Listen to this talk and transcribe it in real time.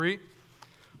3,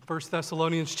 1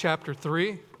 Thessalonians chapter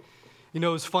 3. You know,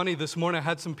 it was funny, this morning I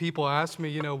had some people ask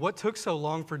me, what took so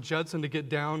long for Judson to get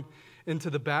down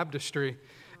into the baptistry?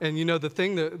 And the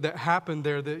thing that happened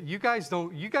there, that you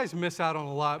guys miss out on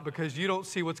a lot because you don't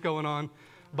see what's going on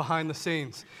behind the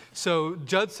scenes. So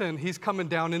Judson, he's coming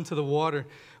down into the water.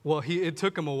 Well, it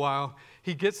took him a while.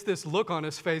 He gets this look on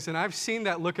his face, and I've seen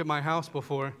that look at my house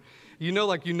before. You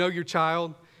know your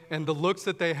child, and the looks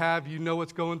that they have, you know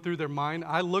what's going through their mind.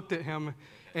 I looked at him,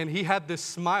 and he had this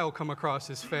smile come across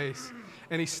his face,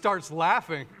 and he starts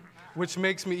laughing, which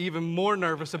makes me even more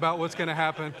nervous about what's going to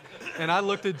happen. And I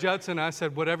looked at Judson, and I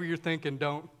said, whatever you're thinking,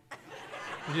 don't.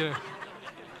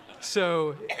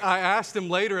 So I asked him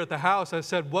later at the house, I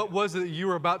said, what was it you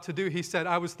were about to do? He said,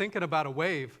 I was thinking about a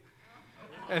wave.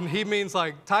 And he means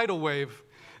like tidal wave,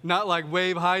 not like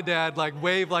wave, hi, Dad, like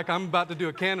wave, like I'm about to do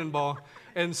a cannonball.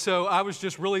 And so I was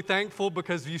just really thankful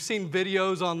because you've seen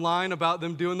videos online about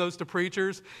them doing those to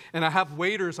preachers, and I have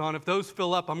waders on. If those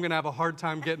fill up, I'm going to have a hard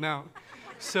time getting out.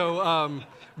 So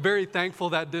very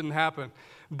thankful that didn't happen.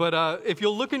 But if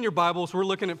you'll look in your Bibles, we're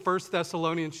looking at 1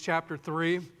 Thessalonians chapter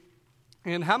 3.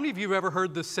 And how many of you have ever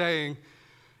heard this saying,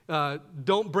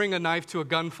 don't bring a knife to a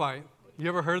gunfight? You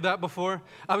ever heard that before?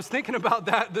 I was thinking about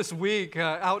that this week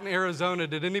out in Arizona.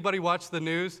 Did anybody watch the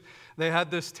news? They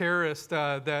had this terrorist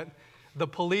that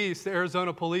the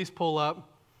Arizona police pull up,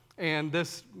 and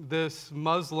this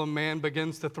Muslim man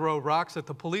begins to throw rocks at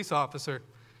the police officer.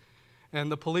 And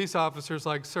the police officer's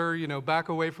like, sir, back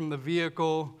away from the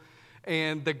vehicle.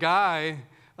 And the guy,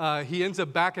 he ends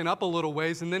up backing up a little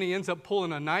ways, and then he ends up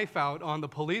pulling a knife out on the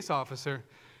police officer.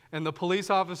 And the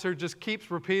police officer just keeps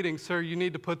repeating, sir, you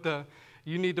need to put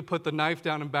the knife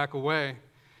down and back away.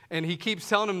 And he keeps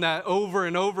telling him that over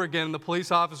and over again. And the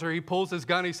police officer, he pulls his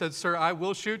gun. He says, sir, I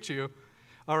will shoot you.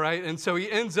 All right. And so he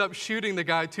ends up shooting the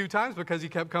guy 2 times because he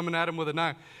kept coming at him with a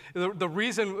knife. The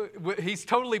reason, he's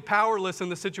totally powerless in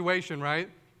the situation, right?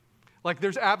 Like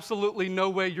there's absolutely no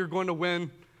way you're going to win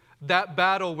that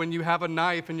battle when you have a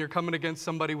knife and you're coming against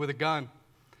somebody with a gun.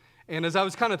 And as I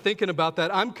was kind of thinking about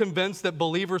that, I'm convinced that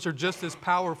believers are just as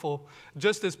powerful,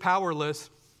 just as powerless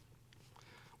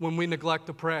when we neglect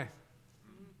to pray.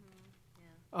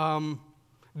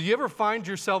 Do you ever find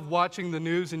yourself watching the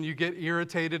news and you get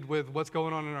irritated with what's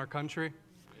going on in our country?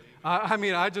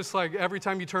 I just like every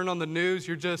time you turn on the news,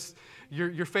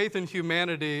 your faith in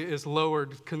humanity is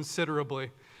lowered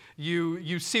considerably.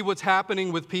 You see what's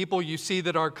happening with people. You see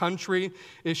that our country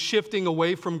is shifting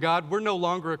away from God. We're no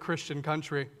longer a Christian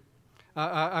country.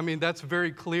 That's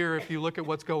very clear if you look at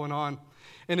what's going on.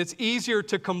 And it's easier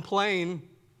to complain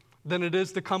than it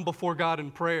is to come before God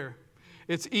in prayer.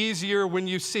 It's easier when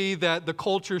you see that the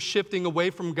culture is shifting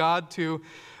away from God to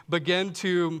begin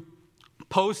to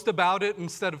post about it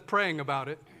instead of praying about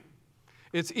it.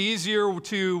 It's easier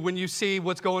when you see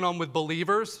what's going on with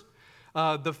believers,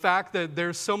 the fact that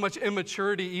there's so much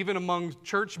immaturity even among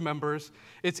church members.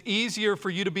 It's easier for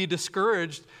you to be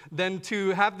discouraged than to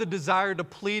have the desire to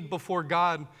plead before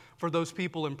God for those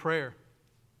people in prayer.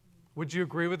 Would you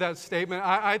agree with that statement?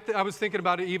 I was thinking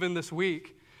about it even this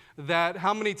week, that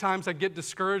how many times I get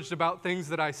discouraged about things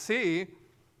that I see,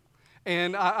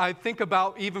 and I think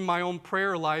about even my own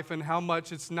prayer life and how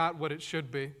much it's not what it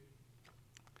should be.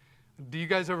 Do you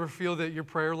guys ever feel that your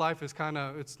prayer life is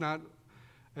it's not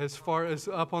as far as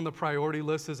up on the priority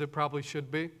list as it probably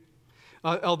should be?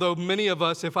 Although many of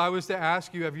us, if I was to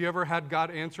ask you, have you ever had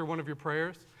God answer one of your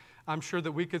prayers? I'm sure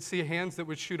that we could see hands that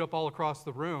would shoot up all across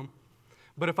the room.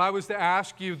 But if I was to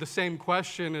ask you the same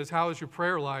question as how is your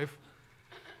prayer life,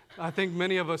 I think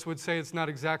many of us would say it's not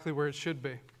exactly where it should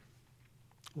be.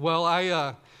 Well,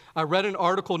 I read an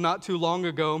article not too long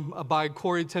ago by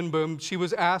Corrie ten Boom. She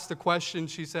was asked a question.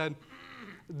 She said,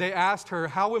 they asked her,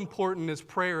 how important is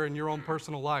prayer in your own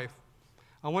personal life?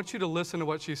 I want you to listen to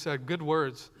what she said. Good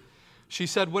words. She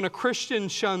said, when a Christian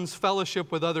shuns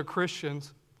fellowship with other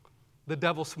Christians, the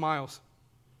devil smiles.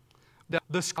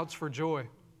 The shouts for joy.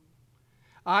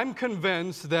 I'm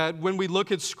convinced that when we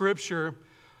look at Scripture,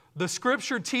 the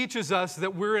Scripture teaches us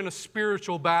that we're in a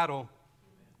spiritual battle.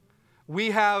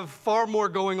 We have far more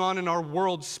going on in our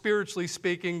world, spiritually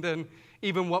speaking, than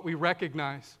even what we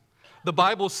recognize. The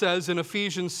Bible says in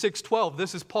Ephesians 6:12,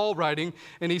 this is Paul writing,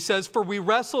 and he says, for we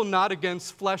wrestle not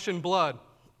against flesh and blood,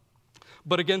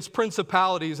 but against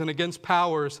principalities and against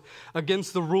powers,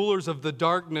 against the rulers of the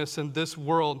darkness in this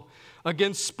world,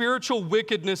 against spiritual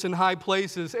wickedness in high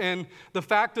places. And the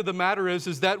fact of the matter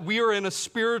is that we are in a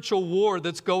spiritual war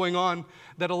that's going on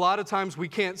that a lot of times we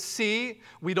can't see,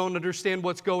 we don't understand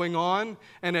what's going on,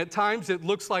 and at times it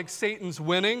looks like Satan's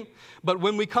winning. But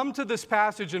when we come to this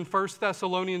passage in 1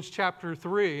 Thessalonians chapter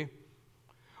 3,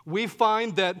 we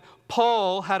find that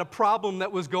Paul had a problem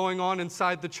that was going on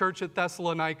inside the church at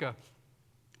Thessalonica.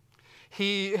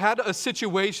 He had a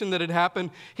situation that had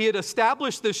happened. He had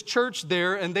established this church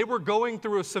there, and they were going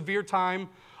through a severe time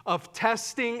of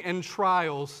testing and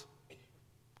trials.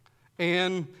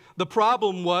 And the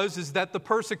problem is that the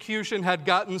persecution had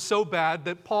gotten so bad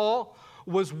that Paul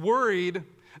was worried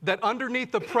that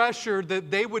underneath the pressure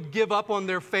that they would give up on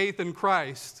their faith in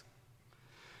Christ.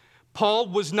 Paul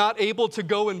was not able to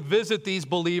go and visit these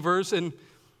believers, and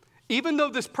even though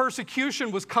this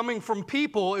persecution was coming from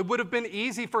people, it would have been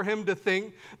easy for him to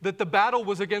think that the battle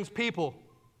was against people.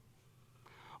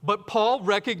 But Paul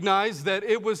recognized that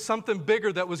it was something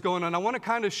bigger that was going on. I want to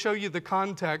kind of show you the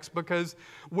context, because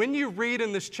when you read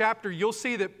in this chapter, you'll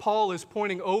see that Paul is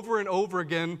pointing over and over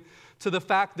again to the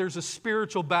fact there's a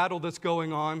spiritual battle that's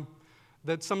going on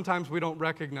that sometimes we don't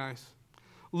recognize.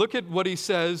 Look at what he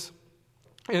says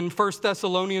in 1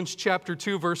 Thessalonians chapter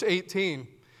 2, verse 18.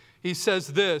 He says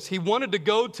this: he wanted to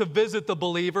go to visit the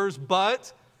believers,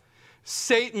 but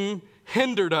Satan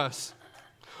hindered us.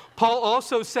 Paul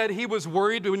also said he was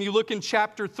worried. When you look in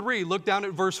chapter 3, look down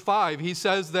at verse 5. He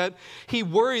says that he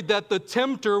worried that the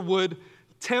tempter would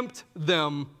tempt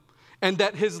them and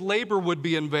that his labor would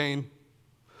be in vain.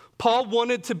 Paul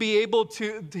wanted to be able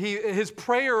to, his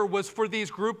prayer was for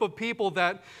these group of people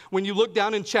that, when you look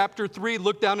down in chapter 3,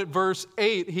 look down at verse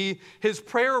 8, his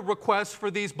prayer request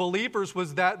for these believers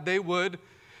was that they would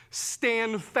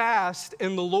stand fast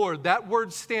in the Lord. That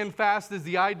word stand fast is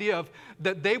the idea of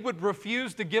that they would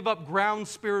refuse to give up ground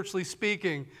spiritually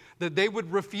speaking, that they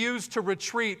would refuse to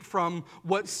retreat from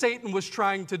what Satan was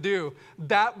trying to do.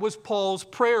 That was Paul's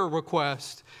prayer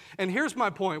request. And here's my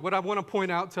point. What I want to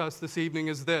point out to us this evening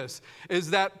is this,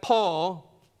 is that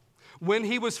Paul, when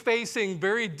he was facing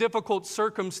very difficult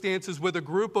circumstances with a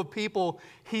group of people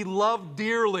he loved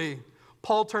dearly,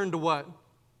 Paul turned to what?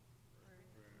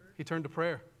 He turned to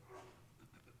prayer.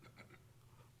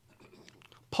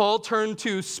 Paul turned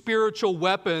to spiritual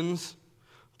weapons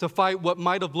to fight what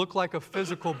might have looked like a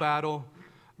physical battle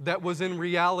that was in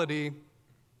reality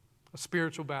a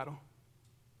spiritual battle.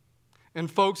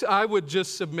 And folks, I would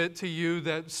just submit to you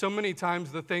that so many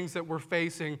times the things that we're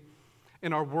facing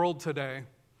in our world today,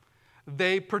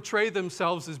 they portray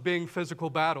themselves as being physical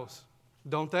battles,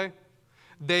 don't they?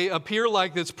 They appear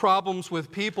like it's problems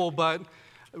with people, but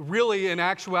really in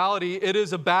actuality, it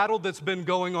is a battle that's been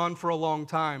going on for a long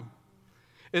time.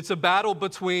 It's a battle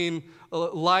between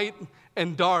light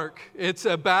and dark. It's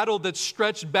a battle that's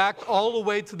stretched back all the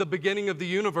way to the beginning of the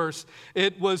universe.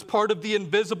 It was part of the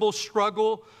invisible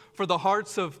struggle for the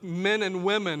hearts of men and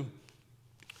women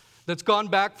that's gone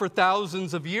back for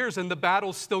thousands of years, and the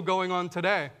battle's still going on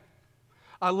today.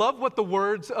 I love what the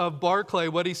words of Barclay,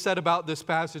 what he said about this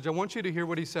passage. I want you to hear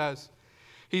what he says.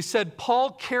 He said,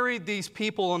 Paul carried these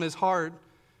people on his heart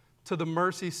to the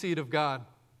mercy seat of God.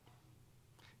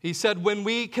 He said, when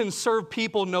we can serve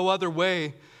people no other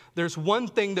way, there's one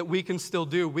thing that we can still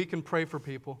do. We can pray for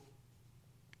people.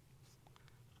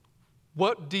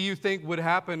 What do you think would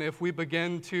happen if we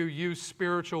begin to use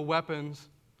spiritual weapons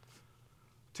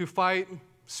to fight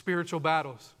spiritual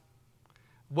battles?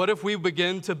 What if we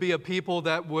begin to be a people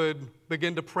that would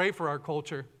begin to pray for our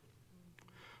culture,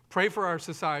 pray for our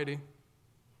society,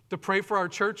 to pray for our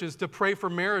churches, to pray for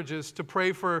marriages, to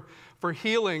pray for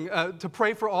healing, to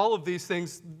pray for all of these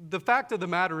things? The fact of the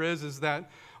matter is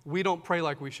that we don't pray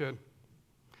like we should.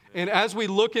 And as we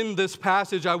look in this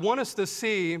passage, I want us to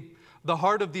see the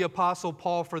heart of the Apostle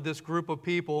Paul for this group of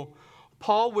people.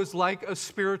 Paul was like a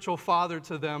spiritual father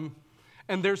to them.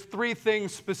 And there's three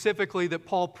things specifically that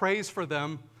Paul prays for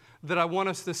them that I want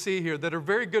us to see here that are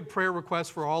very good prayer requests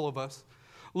for all of us.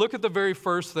 Look at the very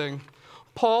first thing.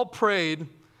 Paul prayed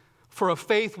for a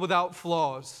faith without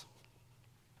flaws.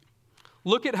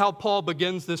 Look at how Paul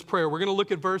begins this prayer. We're going to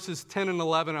look at verses 10 and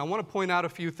 11. I want to point out a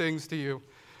few things to you.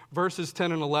 Verses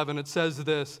 10 and 11, it says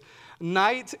this: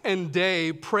 night and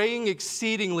day praying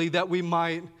exceedingly that we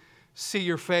might see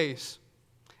your face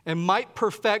and might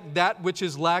perfect that which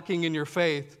is lacking in your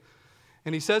faith.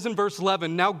 And he says in verse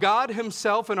 11, now God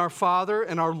himself and our Father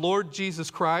and our Lord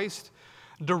Jesus Christ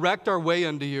direct our way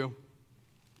unto you.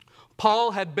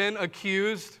 Paul had been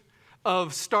accused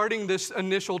of starting this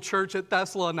initial church at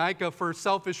Thessalonica for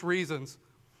selfish reasons.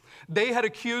 They had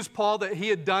accused Paul that he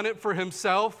had done it for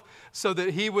himself so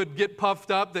that he would get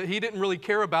puffed up, that he didn't really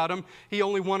care about him. He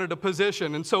only wanted a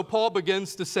position. And so Paul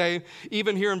begins to say,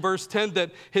 even here in verse 10,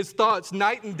 that his thoughts,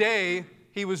 night and day,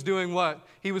 he was doing what?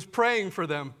 He was praying for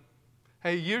them.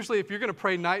 Hey, usually if you're going to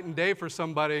pray night and day for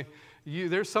somebody,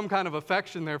 there's some kind of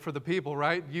affection there for the people,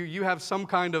 right? You have some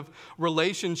kind of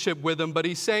relationship with them. But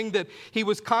he's saying that he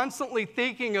was constantly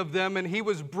thinking of them and he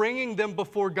was bringing them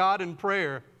before God in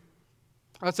prayer.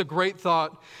 That's a great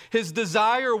thought. His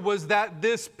desire was that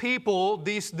this people,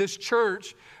 this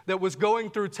church that was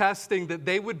going through testing, that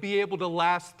they would be able to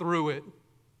last through it.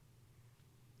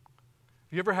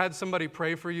 Have you ever had somebody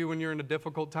pray for you when you're in a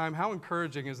difficult time? How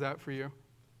encouraging is that for you?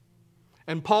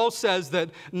 And Paul says that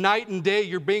night and day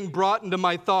you're being brought into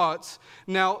my thoughts.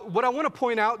 Now, what I want to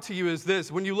point out to you is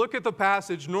this. When you look at the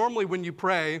passage, normally when you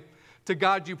pray to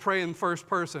God, you pray in first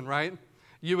person, right?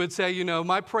 You would say,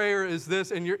 my prayer is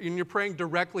this, and you're praying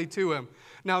directly to him.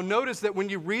 Now, notice that when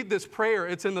you read this prayer,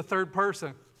 it's in the third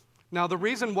person. Now, the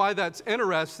reason why that's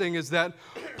interesting is that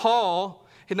Paul,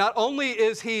 not only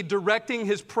is he directing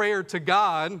his prayer to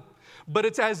God, but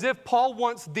it's as if Paul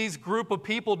wants these group of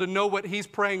people to know what he's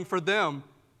praying for them.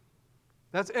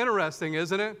 That's interesting,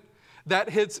 isn't it?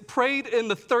 That it's prayed in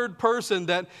the third person.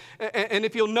 And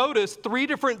if you'll notice, 3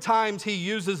 different times he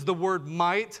uses the word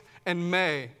might and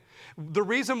may. The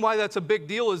reason why that's a big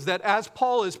deal is that as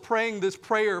Paul is praying this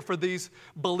prayer for these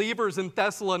believers in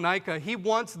Thessalonica, he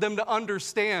wants them to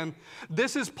understand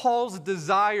this is Paul's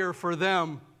desire for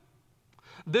them.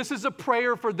 This is a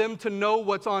prayer for them to know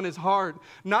what's on his heart,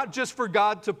 not just for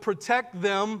God to protect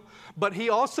them, but he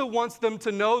also wants them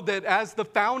to know that as the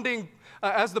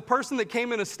person that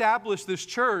came and established this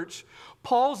church,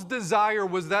 Paul's desire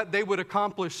was that they would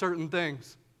accomplish certain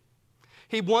things.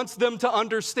 He wants them to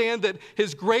understand that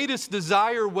his greatest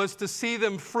desire was to see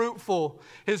them fruitful.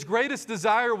 His greatest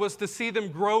desire was to see them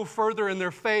grow further in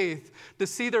their faith, to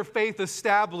see their faith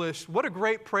established. What a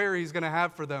great prayer he's going to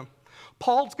have for them.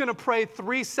 Paul's going to pray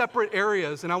 3 separate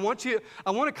areas, and I want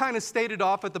to kind of state it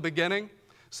off at the beginning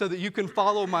so that you can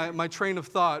follow my train of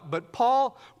thought. But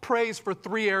Paul prays for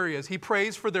 3 areas. He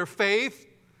prays for their faith,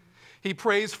 he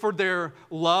prays for their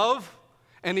love,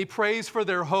 and he prays for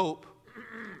their hope.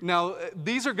 Now,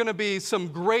 these are going to be some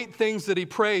great things that he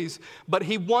prays, but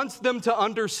he wants them to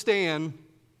understand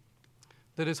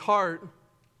that his heart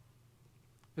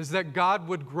is that God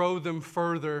would grow them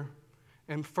further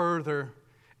and further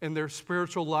in their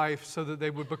spiritual life so that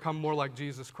they would become more like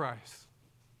Jesus Christ.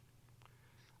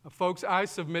 Folks, I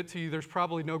submit to you there's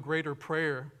probably no greater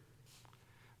prayer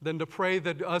than to pray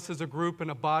that us as a group and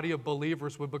a body of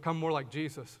believers would become more like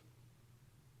Jesus.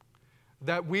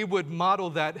 That we would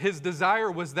model that. His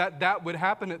desire was that would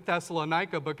happen at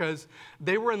Thessalonica because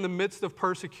they were in the midst of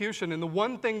persecution. And the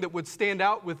one thing that would stand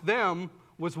out with them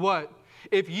was what?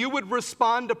 If you would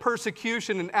respond to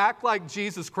persecution and act like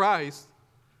Jesus Christ,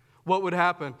 what would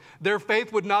happen? Their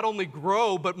faith would not only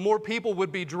grow, but more people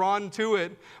would be drawn to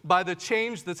it by the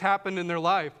change that's happened in their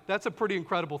life. That's a pretty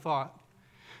incredible thought.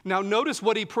 Now, notice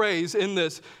what he prays in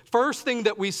this. First thing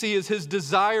that we see is his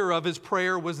desire of his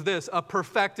prayer was this, a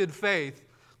perfected faith.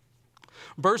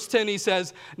 Verse 10, he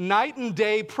says, night and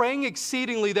day praying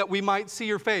exceedingly that we might see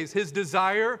your face. His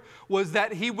desire was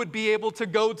that he would be able to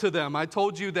go to them. I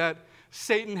told you that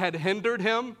Satan had hindered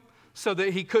him so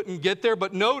that he couldn't get there.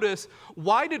 But notice,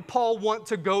 why did Paul want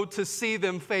to go to see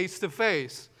them face to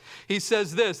face? He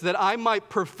says this, that I might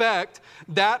perfect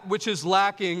that which is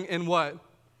lacking in what?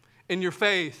 In your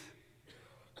faith.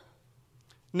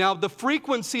 Now, the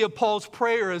frequency of Paul's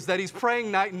prayer is that he's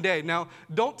praying night and day. Now,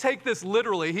 don't take this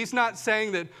literally. He's not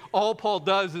saying that all Paul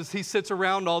does is he sits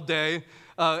around all day,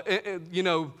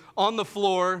 on the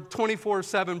floor,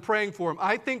 24/7 praying for him.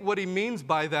 I think what he means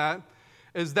by that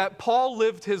is that Paul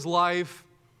lived his life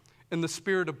in the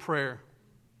spirit of prayer.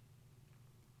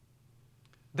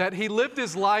 That he lived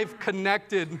his life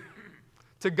connected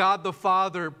to God the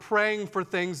Father, praying for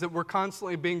things that were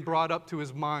constantly being brought up to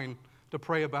his mind to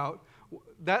pray about.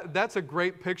 That's a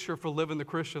great picture for living the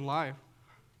Christian life.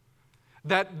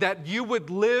 That you would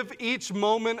live each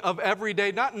moment of every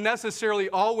day, not necessarily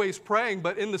always praying,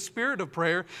 but in the spirit of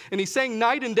prayer. And he's saying,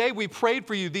 night and day we prayed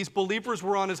for you. These believers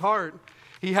were on his heart.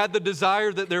 He had the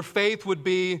desire that their faith would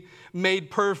be made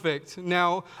perfect.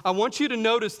 Now, I want you to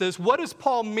notice this. What does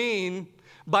Paul mean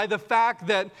by the fact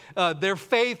that their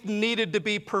faith needed to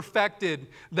be perfected?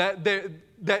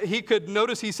 That he could,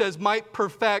 notice he says, might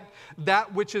perfect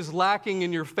that which is lacking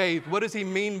in your faith. What does he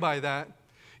mean by that?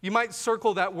 You might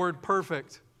circle that word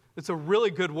perfect. It's a really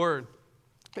good word.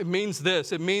 It means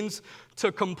this. It means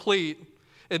to complete.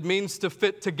 It means to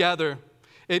fit together.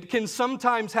 It can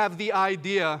sometimes have the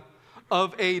idea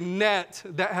of a net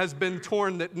that has been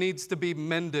torn that needs to be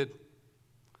mended.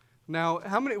 Now,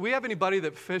 we have anybody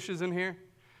that fishes in here?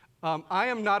 I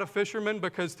am not a fisherman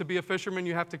because to be a fisherman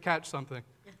you have to catch something.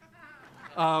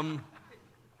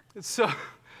 So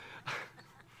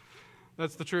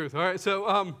that's the truth. All right.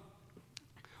 So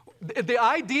The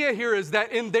idea here is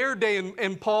that in their day,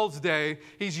 in Paul's day,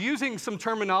 he's using some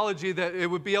terminology that it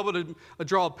would be able to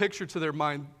draw a picture to their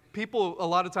mind. People a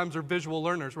lot of times are visual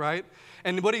learners, right?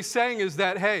 And what he's saying is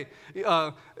that, hey,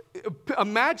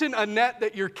 imagine a net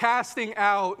that you're casting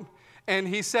out, and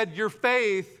he said your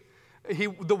faith,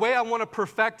 the way I want to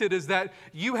perfect it is that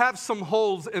you have some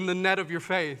holes in the net of your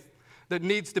faith that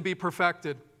needs to be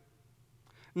perfected.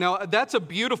 Now, that's a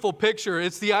beautiful picture.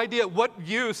 It's the idea, what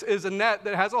use is a net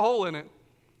that has a hole in it?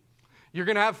 You're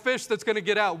going to have fish that's going to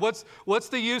get out. What's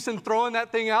the use in throwing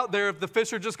that thing out there if the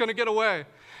fish are just going to get away?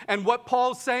 And what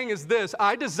Paul's saying is this: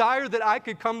 I desire that I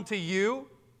could come to you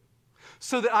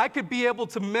so that I could be able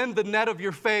to mend the net of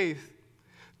your faith,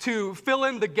 to fill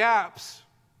in the gaps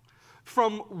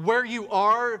from where you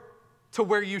are to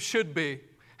where you should be.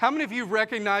 How many of you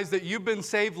recognize that you've been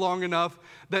saved long enough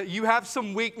that you have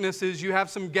some weaknesses, you have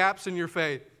some gaps in your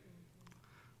faith,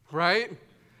 right?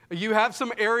 You have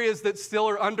some areas that still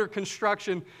are under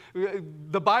construction.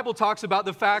 The Bible talks about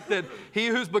the fact that he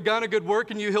who's begun a good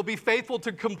work in you, he'll be faithful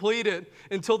to complete it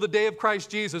until the day of Christ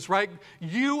Jesus, right?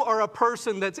 You are a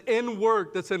person that's in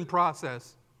work, that's in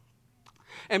process.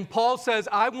 And Paul says,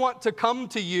 I want to come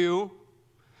to you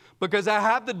because I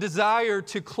have the desire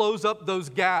to close up those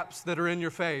gaps that are in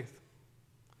your faith.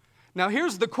 Now,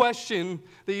 here's the question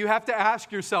that you have to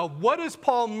ask yourself. What does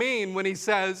Paul mean when he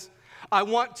says, I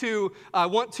want to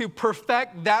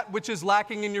perfect that which is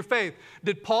lacking in your faith?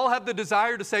 Did Paul have the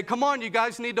desire to say, come on, you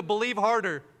guys need to believe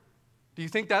harder? Do you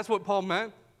think that's what Paul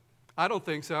meant? I don't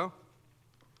think so.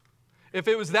 If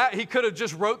it was that, he could have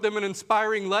just wrote them an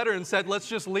inspiring letter and said, let's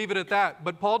just leave it at that.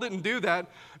 But Paul didn't do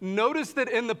that. Notice that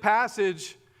in the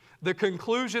passage, the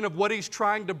conclusion of what he's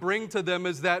trying to bring to them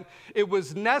is that it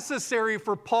was necessary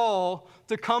for Paul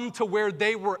to come to where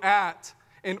they were at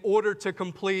in order to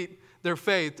complete their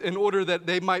faith, in order that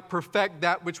they might perfect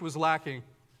that which was lacking.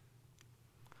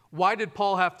 Why did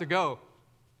Paul have to go?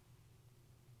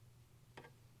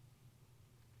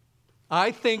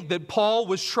 I think that Paul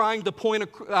was trying to point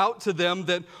out to them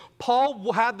that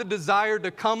Paul had the desire to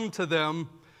come to them,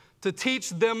 to teach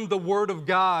them the Word of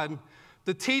God,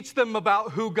 to teach them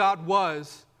about who God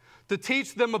was, to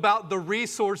teach them about the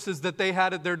resources that they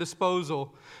had at their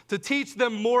disposal, to teach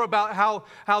them more about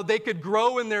how they could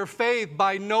grow in their faith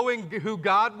by knowing who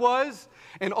God was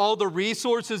and all the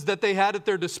resources that they had at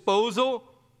their disposal,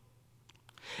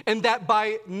 and that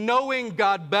by knowing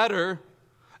God better,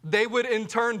 they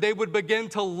would begin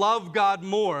to love God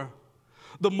more.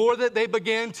 The more that they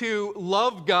began to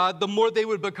love God, the more they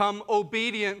would become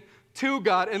obedient to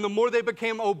God. And the more they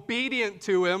became obedient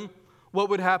to Him, what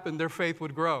would happen? Their faith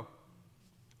would grow.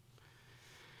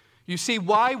 You see,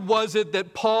 why was it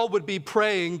that Paul would be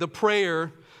praying the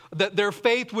prayer that their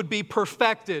faith would be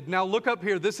perfected? Now look up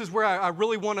here. This is where I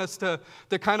really want us to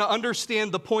kind of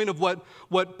understand the point of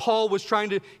what Paul was trying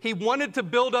to. He wanted to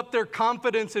build up their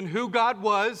confidence in who God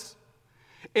was,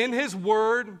 in His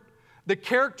Word, the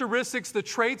characteristics, the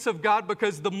traits of God,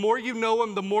 because the more you know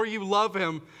Him, the more you love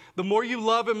Him. The more you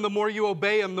love Him, the more you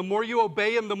obey Him. The more you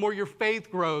obey Him, the more your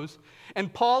faith grows.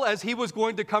 And Paul, as he was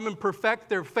going to come and perfect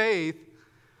their faith,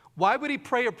 why would he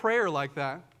pray a prayer like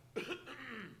that?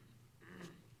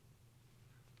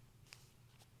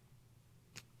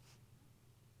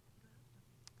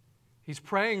 He's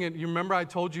praying, and you remember I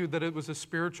told you that it was a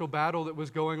spiritual battle that was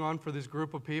going on for this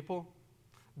group of people?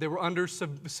 They were under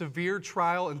severe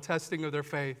trial and testing of their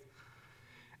faith.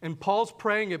 And Paul's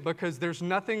praying it because there's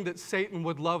nothing that Satan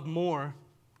would love more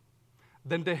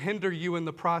than to hinder you in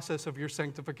the process of your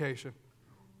sanctification.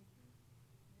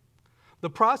 The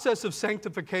process of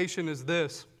sanctification is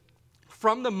this.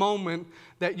 From the moment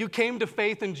that you came to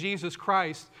faith in Jesus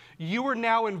Christ, you are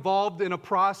now involved in a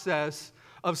process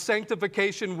of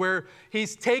sanctification where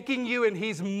He's taking you and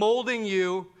He's molding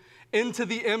you into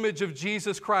the image of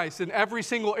Jesus Christ in every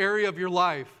single area of your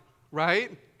life,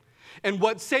 right? And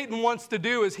what Satan wants to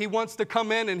do is he wants to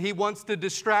come in and he wants to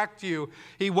distract you.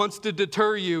 He wants to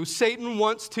deter you. Satan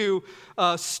wants to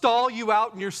stall you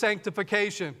out in your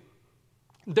sanctification.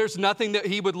 There's nothing that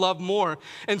he would love more.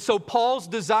 And so Paul's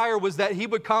desire was that he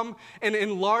would come and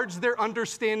enlarge their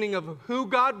understanding of who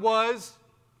God was,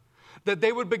 that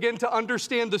they would begin to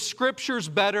understand the Scriptures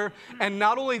better, and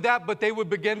not only that, but they would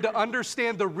begin to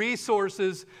understand the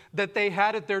resources that they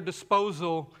had at their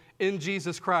disposal in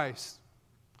Jesus Christ.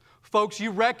 Folks,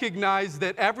 you recognize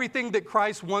that everything that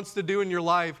Christ wants to do in your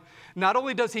life, not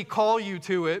only does He call you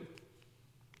to it,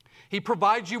 He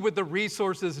provides you with the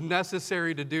resources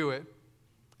necessary to do it.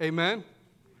 Amen?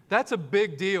 That's a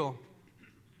big deal.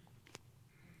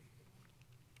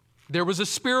 There was a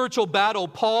spiritual battle.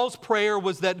 Paul's prayer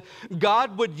was that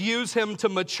God would use him to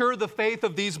mature the faith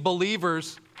of these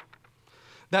believers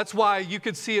That's why you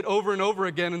could see it over and over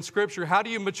again in Scripture. How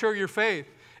do you mature your faith?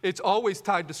 It's always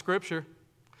tied to Scripture.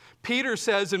 Peter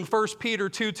says in 1 Peter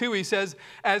 2:2, he says,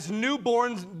 as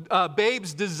newborn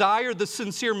babes desire the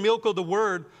sincere milk of the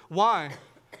word. Why?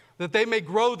 That they may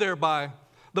grow thereby.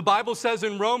 The Bible says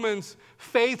in Romans,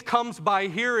 faith comes by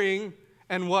hearing,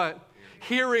 and what?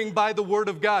 Hearing by the word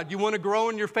of God. You want to grow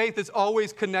in your faith, it's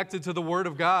always connected to the word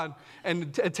of God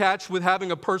and attached with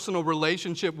having a personal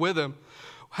relationship with him.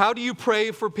 How do you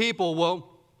pray for people? Well,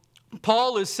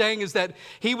 Paul is saying is that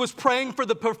he was praying for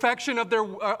the perfection of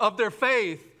their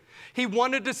faith. He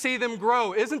wanted to see them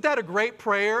grow. Isn't that a great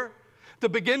prayer? To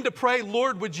begin to pray,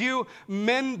 Lord, would you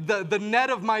mend the net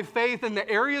of my faith in the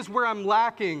areas where I'm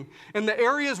lacking, in the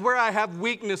areas where I have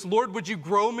weakness. Lord, would you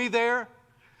grow me there?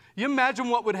 You imagine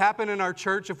what would happen in our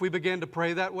church if we began to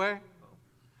pray that way?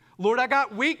 Lord, I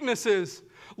got weaknesses.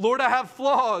 Lord, I have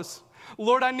flaws.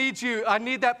 Lord, I need you. I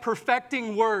need that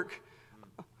perfecting work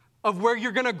of where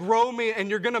you're going to grow me and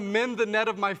you're going to mend the net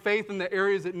of my faith in the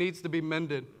areas it needs to be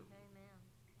mended. Amen.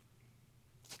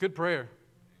 Good prayer.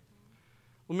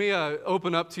 Let me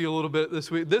open up to you a little bit this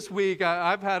week. This week,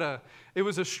 it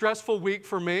was a stressful week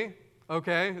for me,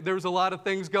 okay? There was a lot of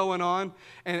things going on.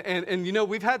 And you know,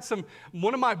 we've had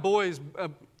one of my boys,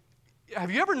 have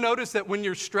you ever noticed that when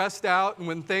you're stressed out and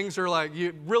when things are like,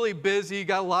 you're really busy, you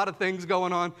got a lot of things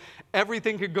going on,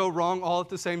 everything could go wrong all at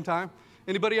the same time?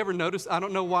 Anybody ever notice? I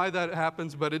don't know why that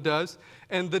happens, but it does.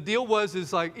 And the deal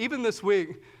is like, even this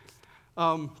week,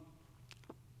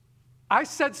 I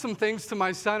said some things to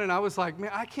my son, and I was like,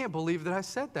 man, I can't believe that I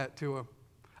said that to him.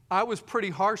 I was pretty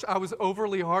harsh. I was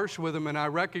overly harsh with him, and I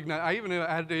even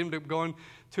had to end up going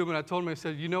to him, and I told him, I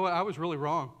said, you know what, I was really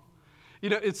wrong. You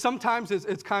know, sometimes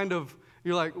it's kind of,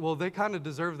 you're like, well, they kind of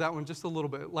deserve that one just a little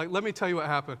bit. Like, let me tell you what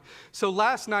happened. So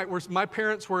last night, my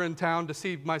parents were in town to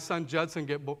see my son Judson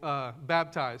get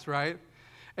baptized, right?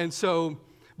 And so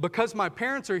because my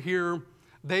parents are here,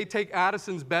 they take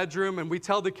Addison's bedroom, and we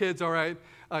tell the kids, all right,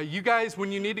 you guys,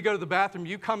 when you need to go to the bathroom,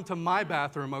 you come to my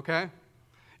bathroom, okay?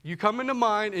 You come into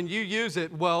mine, and you use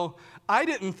it. Well, I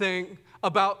didn't think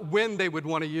about when they would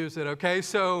want to use it, okay?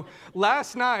 So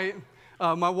last night,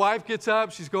 my wife gets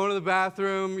up, she's going to the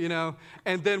bathroom, you know,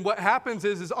 and then what happens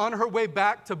is on her way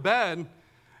back to bed,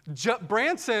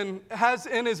 Branson has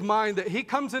in his mind that he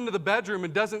comes into the bedroom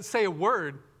and doesn't say a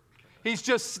word. He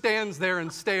just stands there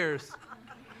and stares.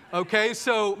 Okay,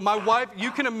 so my wife,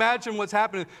 you can imagine what's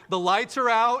happening. The lights are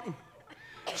out.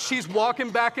 She's walking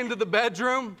back into the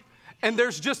bedroom, and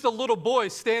there's just a little boy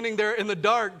standing there in the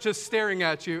dark just staring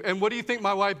at you. And what do you think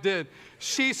my wife did?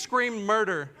 She screamed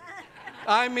murder.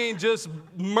 I mean, just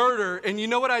murder. And you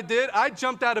know what I did? I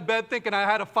jumped out of bed thinking I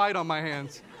had a fight on my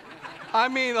hands. I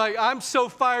mean, like, I'm so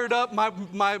fired up.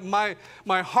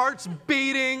 My heart's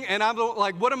beating, and I'm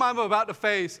like, what am I about to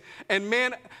face? And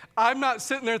man, I'm not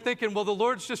sitting there thinking, well, the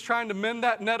Lord's just trying to mend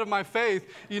that net of my faith.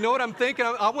 You know what I'm thinking?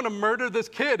 I want to murder this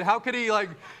kid. How could he, like,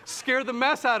 scare the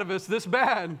mess out of us this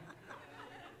bad?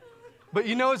 But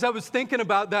you know, as I was thinking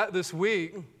about that this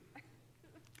week, I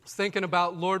was thinking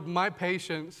about, Lord, my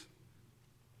patience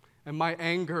and my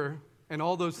anger and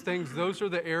all those things, those are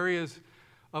the areas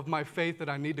of my faith that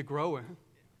I need to grow in.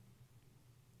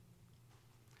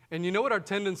 And you know what our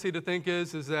tendency to think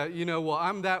is that, you know, well,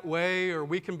 I'm that way, or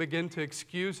we can begin to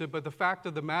excuse it. But the fact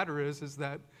of the matter is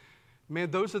that,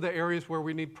 man, those are the areas where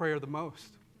we need prayer the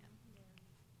most.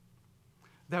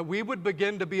 That we would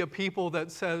begin to be a people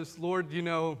that says, Lord, you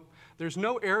know, there's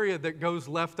no area that goes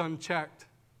left unchecked.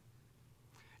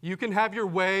 You can have your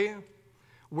way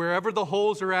wherever the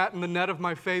holes are at in the net of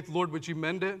my faith. Lord, would you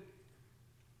mend it?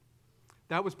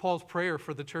 That was Paul's prayer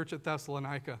for the church at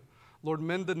Thessalonica. Lord,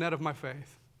 mend the net of my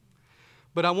faith.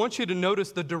 But I want you to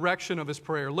notice the direction of his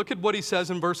prayer. Look at what he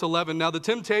says in verse 11. Now, the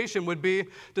temptation would be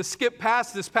to skip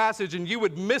past this passage, and you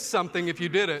would miss something if you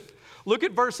did it. Look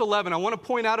at verse 11. I want to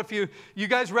point out you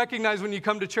guys recognize when you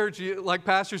come to church, like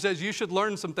Pastor says, you should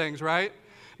learn some things, right?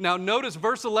 Now, notice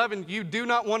verse 11. You do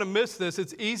not want to miss this.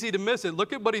 It's easy to miss it.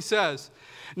 Look at what he says.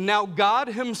 Now, God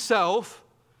himself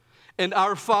and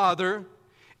our Father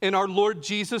and our Lord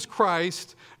Jesus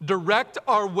Christ direct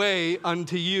our way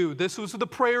unto you. This was the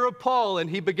prayer of Paul, and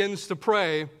he begins to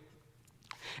pray.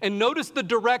 And notice the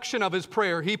direction of his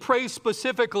prayer. He prays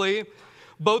specifically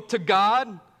both to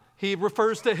God. He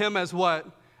refers to him as what?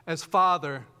 As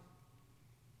Father.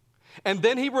 And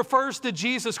then he refers to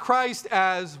Jesus Christ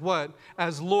as what?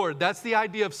 As Lord. That's the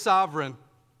idea of sovereign.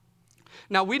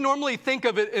 Now, we normally think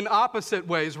of it in opposite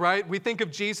ways, right? We think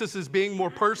of Jesus as being more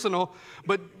personal,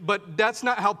 but that's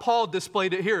not how Paul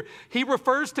displayed it here. He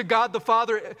refers to God the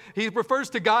Father, he refers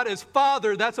to God as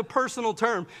Father, that's a personal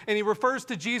term, and he refers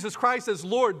to Jesus Christ as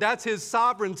Lord, that's his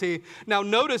sovereignty. Now,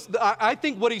 notice, I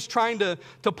think what he's trying to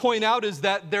point out is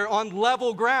that they're on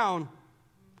level ground.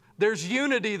 There's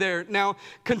unity there. Now,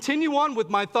 continue on with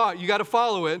my thought. You got to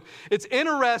follow it. It's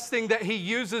interesting that he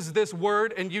uses this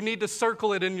word, and you need to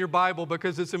circle it in your Bible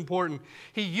because it's important.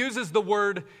 He uses the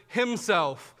word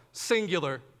himself,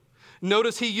 singular.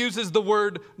 Notice he uses the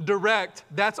word direct.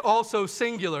 That's also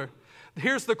singular.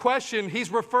 Here's the question.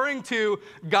 He's referring to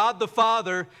God the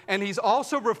Father, and he's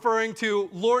also referring to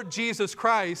Lord Jesus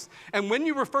Christ. And when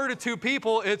you refer to two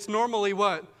people, it's normally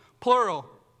what? Plural.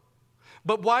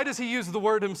 But why does he use the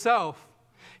word himself?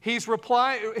 He's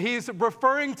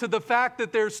referring to the fact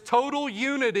that there's total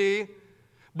unity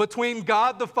between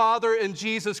God the Father and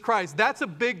Jesus Christ. That's a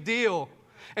big deal.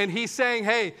 And he's saying,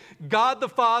 hey, God the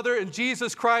Father and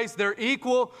Jesus Christ, they're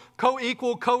equal,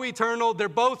 co-eternal. They're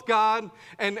both God.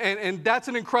 And that's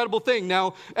an incredible thing.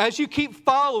 Now, as you keep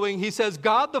following, he says,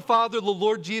 God the Father, the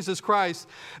Lord Jesus Christ,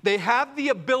 they have the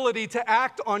ability to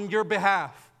act on your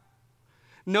behalf.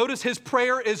 Notice his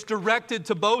prayer is directed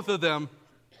to both of them.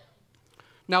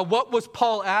 Now, what was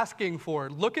Paul asking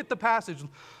for? Look at the passage.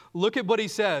 Look at what he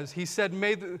says. He said,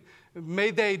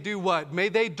 may they do what? May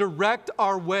they direct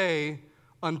our way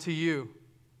unto you.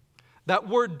 That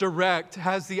word direct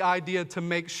has the idea to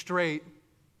make straight,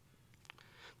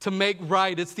 to make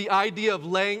right. It's the idea of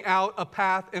laying out a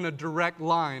path in a direct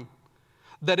line,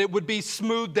 that it would be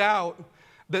smoothed out,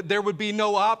 that there would be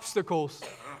no obstacles.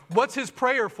 What's his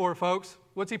prayer for, folks?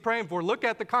 What's he praying for? Look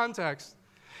at the context.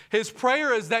 His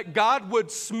prayer is that God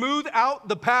would smooth out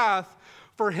the path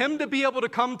for him to be able to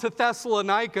come to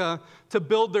Thessalonica to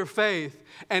build their faith.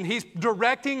 And he's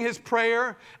directing his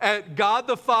prayer at God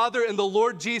the Father and the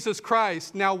Lord Jesus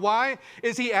Christ. Now, why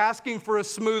is he asking for a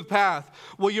smooth path?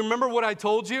 Well, you remember what I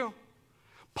told you?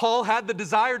 Paul had the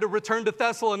desire to return to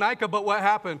Thessalonica, but what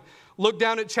happened? Look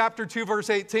down at chapter 2, verse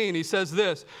 18. He says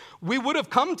this, we would have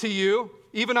come to you,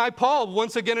 even I, Paul,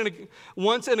 once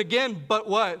and again, but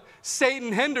what?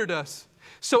 Satan hindered us.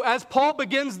 So as Paul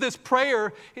begins this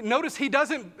prayer, notice he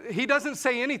doesn't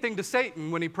say anything to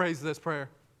Satan when he prays this prayer.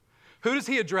 Who does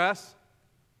he address?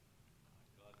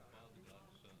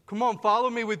 Come on, follow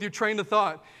me with your train of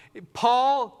thought.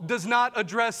 Paul does not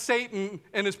address Satan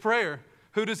in his prayer.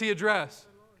 Who does he address?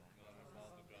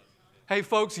 Hey,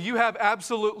 folks, you have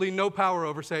absolutely no power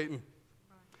over Satan.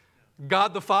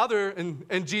 God the Father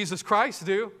and Jesus Christ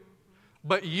do,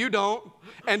 but you don't.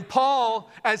 And Paul,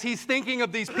 as he's thinking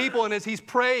of these people and as he's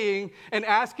praying and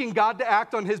asking God to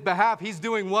act on his behalf, he's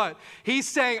doing what? He's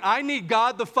saying, I need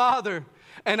God the Father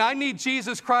and I need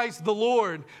Jesus Christ the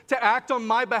Lord to act on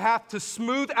my behalf to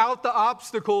smooth out the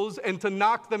obstacles and to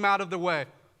knock them out of the way.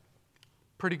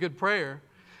 Pretty good prayer.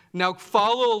 Now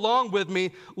follow along with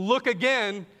me. Look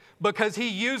again, because he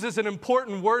uses an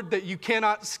important word that you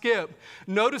cannot skip.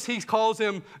 Notice he calls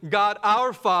him God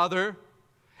our Father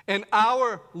and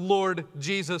our Lord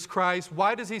Jesus Christ.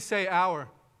 Why does he say our?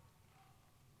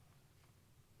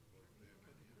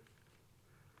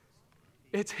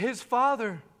 It's his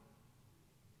Father.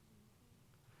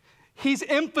 He's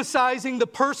emphasizing the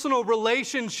personal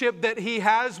relationship that he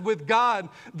has with God,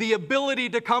 the ability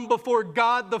to come before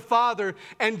God the Father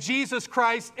and Jesus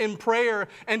Christ in prayer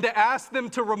and to ask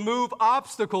them to remove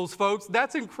obstacles, folks.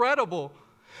 That's incredible.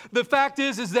 The fact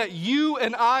is that you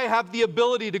and I have the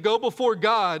ability to go before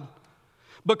God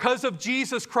because of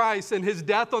Jesus Christ and his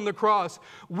death on the cross.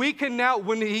 We can now,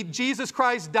 Jesus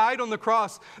Christ died on the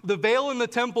cross, the veil in the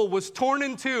temple was torn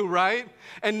in two, right?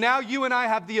 And now you and I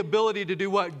have the ability to do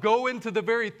what? Go into the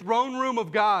very throne room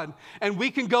of God, and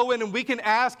we can go in and we can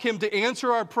ask him to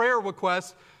answer our prayer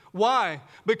requests. Why?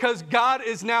 Because God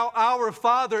is now our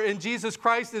Father and Jesus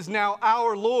Christ is now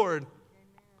our Lord.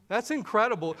 That's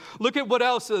incredible. Look at what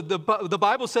else the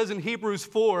Bible says in Hebrews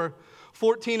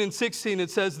 4:14 and 16,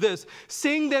 it says this,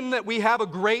 seeing then that we have a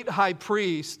great high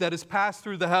priest that has passed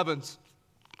through the heavens,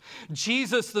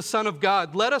 Jesus, the Son of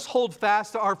God, let us hold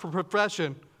fast to our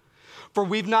profession. For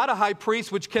we've not a high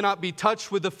priest which cannot be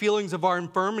touched with the feelings of our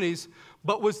infirmities,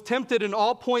 but was tempted in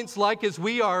all points like as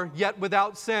we are, yet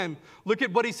without sin. Look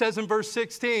at what he says in verse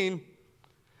 16.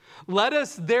 Let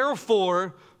us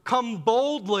therefore come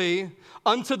boldly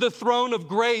unto the throne of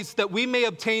grace that we may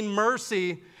obtain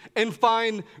mercy and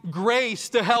find grace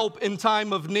to help in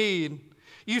time of need.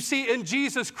 You see, in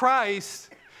Jesus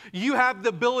Christ, you have the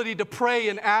ability to pray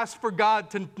and ask for God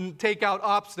to take out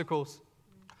obstacles,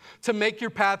 to make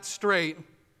your path straight.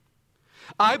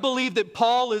 I believe that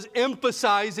Paul is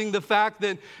emphasizing the fact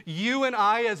that you and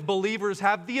I as believers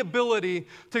have the ability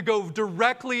to go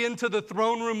directly into the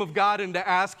throne room of God and to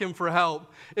ask Him for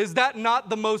help. Is that not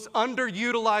the most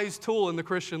underutilized tool in the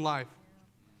Christian life?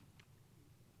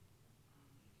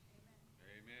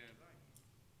 Amen.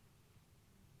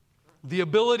 The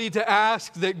ability to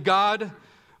ask that God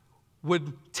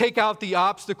would take out the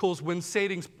obstacles when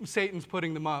Satan's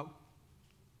putting them up.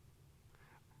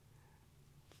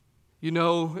 You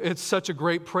know, it's such a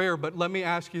great prayer, but let me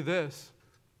ask you this.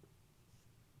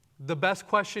 The best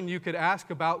question you could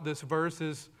ask about this verse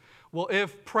is, well,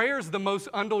 if prayer is the most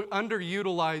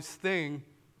underutilized thing,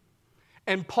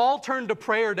 and Paul turned to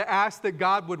prayer to ask that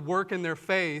God would work in their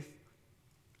faith,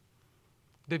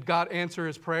 did God answer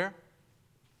his prayer?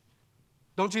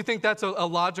 Don't you think that's a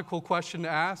logical question to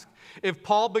ask? If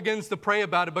Paul begins to pray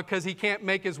about it because he can't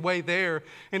make his way there,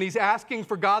 and he's asking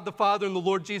for God the Father and the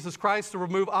Lord Jesus Christ to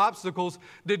remove obstacles,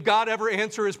 did God ever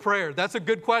answer his prayer? That's a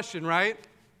good question, right?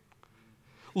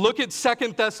 Look at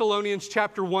 2 Thessalonians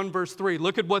chapter 1, verse 3.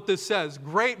 Look at what this says.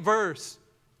 Great verse.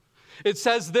 It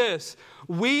says this,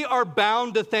 "We are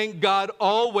bound to thank God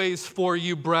always for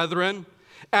you, brethren,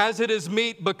 as it is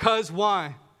meet, because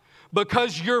why?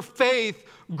 Because your faith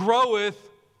groweth,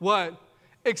 what?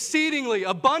 Exceedingly,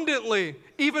 abundantly,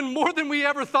 even more than we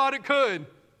ever thought it could."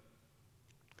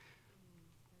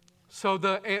 So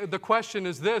the question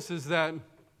is this, is that,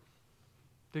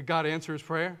 did God answer his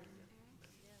prayer?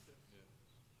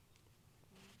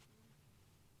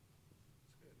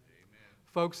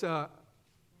 Folks,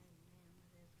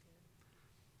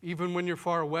 even when you're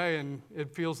far away and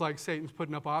it feels like Satan's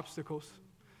putting up obstacles,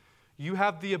 you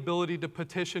have the ability to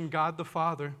petition God the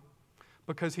Father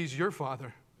because He's your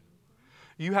Father.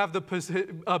 You have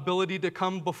the ability to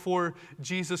come before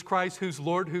Jesus Christ, who's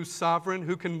Lord, who's sovereign,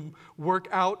 who can work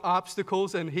out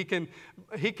obstacles, and He can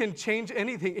change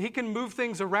anything. He can move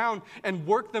things around and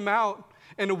work them out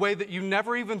in a way that you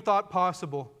never even thought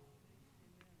possible.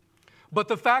 But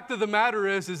the fact of the matter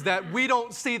is that we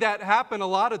don't see that happen a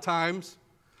lot of times.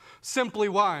 Simply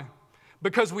why?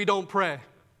 Because we don't pray.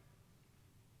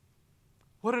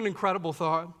 What an incredible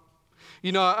thought.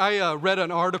 You know, I read an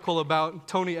article about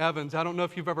Tony Evans. I don't know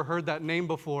if you've ever heard that name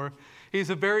before. He's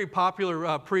a very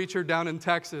popular preacher down in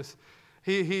Texas.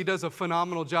 He does a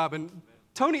phenomenal job. And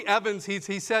Tony Evans, he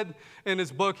said in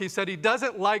his book, he said he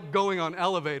doesn't like going on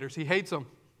elevators. He hates them.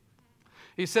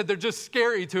 He said they're just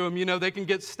scary to him. You know, they can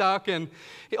get stuck. And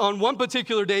on one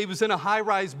particular day, he was in a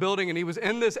high-rise building, and he was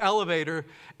in this elevator,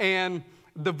 and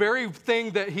the very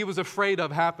thing that he was afraid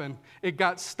of happened. It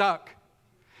got stuck.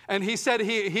 And he said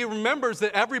he remembers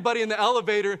that everybody in the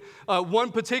elevator,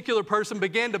 one particular person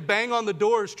began to bang on the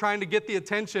doors trying to get the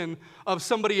attention of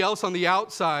somebody else on the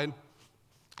outside.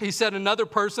 He said another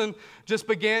person just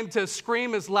began to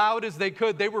scream as loud as they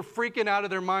could. They were freaking out of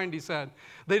their mind, he said.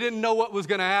 They didn't know what was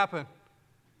going to happen.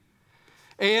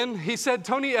 And he said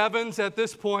Tony Evans, at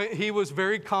this point, he was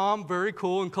very calm, very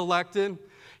cool and collected.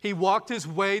 He walked his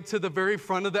way to the very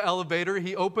front of the elevator.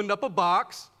 He opened up a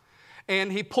box,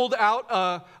 and he pulled out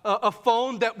a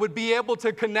phone that would be able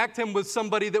to connect him with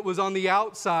somebody that was on the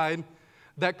outside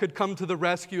that could come to the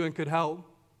rescue and could help.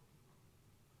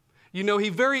 You know, he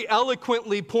very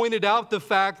eloquently pointed out the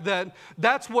fact that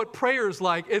that's what prayer is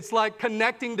like. It's like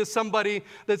connecting to somebody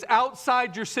that's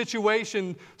outside your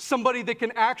situation, somebody that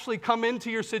can actually come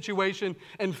into your situation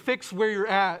and fix where you're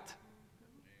at.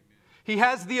 He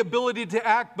has the ability to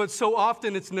act, but so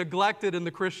often it's neglected in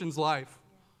the Christian's life.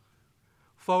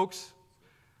 Folks,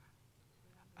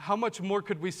 how much more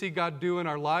could we see God do in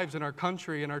our lives, in our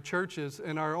country, in our churches,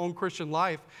 in our own Christian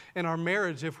life, in our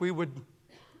marriage, if we would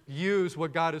use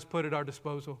what God has put at our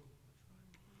disposal?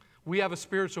 We have a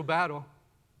spiritual battle.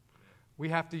 We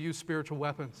have to use spiritual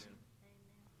weapons.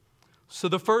 So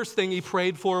the first thing he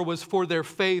prayed for was for their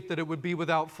faith, that it would be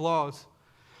without flaws.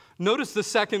 Notice the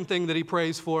second thing that he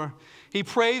prays for. He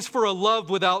prays for a love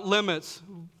without limits.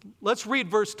 Let's read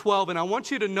verse 12, and I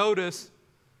want you to notice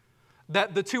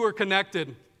that the two are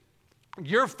connected.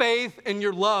 Your faith and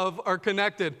your love are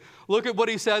connected. Look at what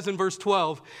he says in verse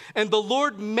 12. "And the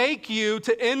Lord make you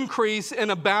to increase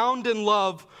and abound in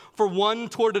love for one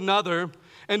toward another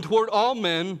and toward all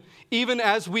men, even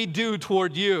as we do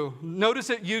toward you." Notice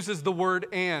it uses the word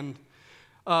 "and."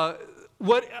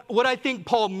 What I think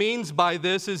Paul means by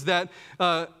this is that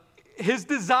his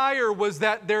desire was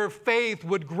that their faith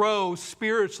would grow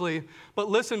spiritually. But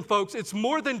listen, folks, it's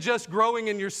more than just growing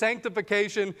in your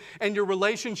sanctification and your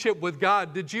relationship with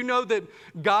God. Did you know that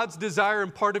God's desire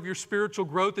and part of your spiritual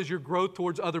growth is your growth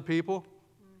towards other people?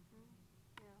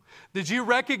 Did you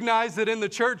recognize that in the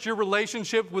church, your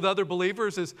relationship with other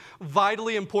believers is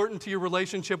vitally important to your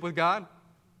relationship with God?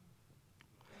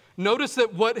 Notice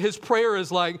that what his prayer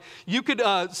is like. You could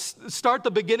start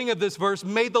the beginning of this verse,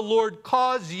 may the Lord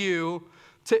cause you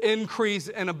to increase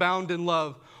and abound in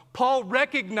love. Paul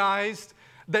recognized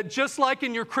that just like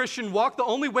in your Christian walk, the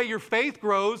only way your faith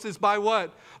grows is by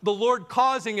what? The Lord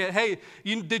causing it. Hey,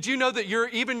 did you know that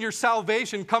even your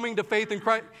salvation, coming to faith in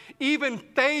Christ, even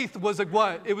faith was a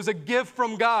what? It was a gift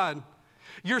from God.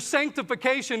 Your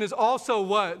sanctification is also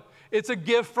what? It's a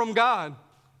gift from God.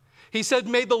 He said,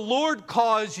 may the Lord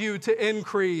cause you to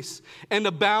increase and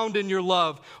abound in your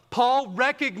love. Paul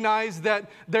recognized that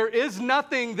there is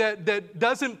nothing that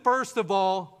doesn't, first of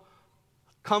all,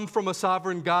 come from a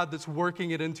sovereign God that's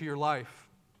working it into your life.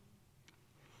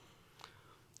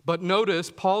 But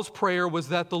notice, Paul's prayer was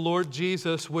that the Lord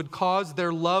Jesus would cause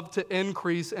their love to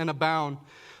increase and abound.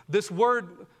 This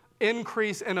word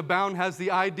increase and abound has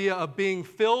the idea of being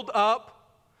filled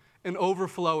up and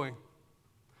overflowing.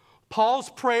 Paul's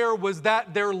prayer was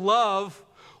that their love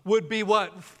would be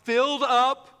what? Filled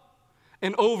up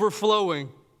and overflowing.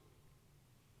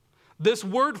 This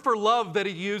word for love that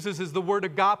he uses is the word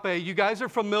agape. You guys are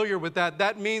familiar with that.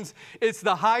 That means it's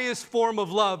the highest form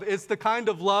of love. It's the kind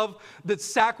of love that's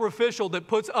sacrificial, that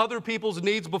puts other people's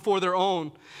needs before their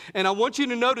own. And I want you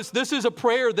to notice this is a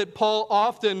prayer that Paul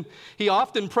often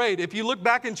prayed. If you look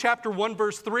back in chapter 1,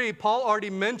 verse 3, Paul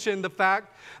already mentioned the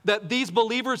fact that these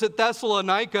believers at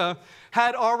Thessalonica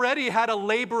had already had a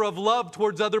labor of love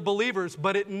towards other believers,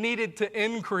 but it needed to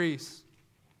increase.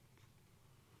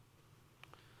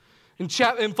 In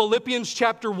Philippians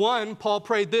chapter 1, Paul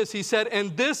prayed this. He said,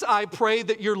 and this I pray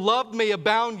that your love may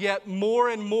abound yet more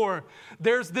and more.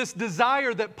 There's this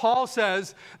desire that Paul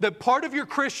says that part of your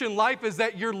Christian life is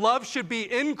that your love should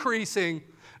be increasing,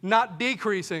 not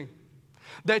decreasing.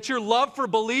 That your love for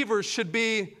believers should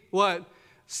be what?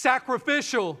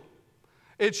 Sacrificial.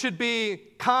 It should be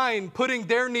kind, putting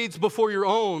their needs before your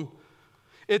own.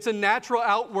 It's a natural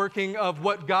outworking of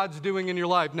what God's doing in your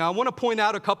life. Now, I want to point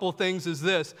out a couple of things is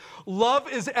this. Love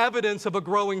is evidence of a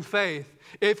growing faith.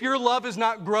 If your love is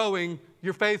not growing,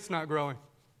 your faith's not growing.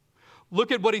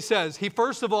 Look at what he says. He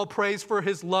first of all prays for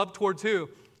his love towards who?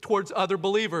 Towards other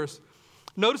believers.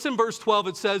 Notice in verse 12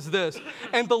 it says this,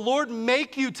 and the Lord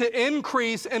make you to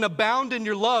increase and abound in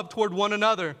your love toward one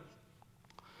another.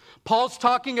 Paul's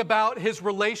talking about his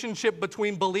relationship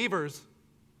between believers.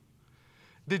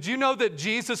 Did you know that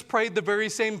Jesus prayed the very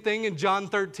same thing in John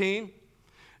 13?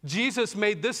 Jesus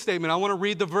made this statement. I want to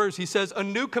read the verse. He says, a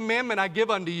new commandment I give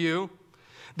unto you,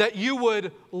 that you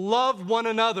would love one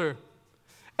another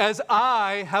as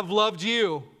I have loved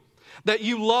you, that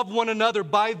you love one another.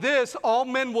 By this, all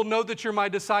men will know that you're my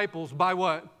disciples. By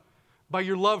what? By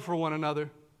your love for one another.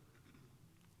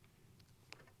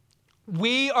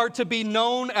 We are to be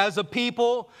known as a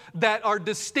people that are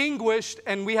distinguished,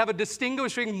 and we have a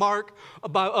distinguishing mark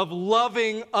of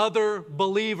loving other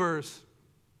believers.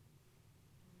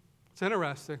 It's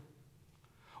interesting.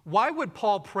 Why would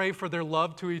Paul pray for their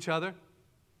love to each other?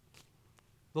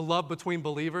 The love between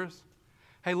believers?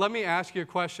 Hey, let me ask you a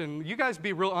question. You guys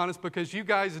be real honest because you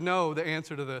guys know the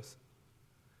answer to this.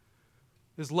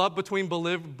 Is love between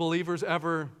believers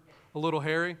ever a little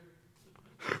hairy?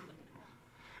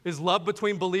 Is love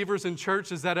between believers in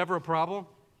church, is that ever a problem?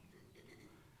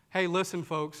 Hey, listen,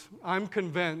 folks. I'm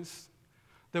convinced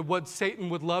that what Satan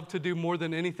would love to do more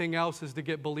than anything else is to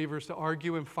get believers to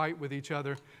argue and fight with each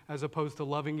other as opposed to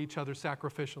loving each other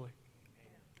sacrificially.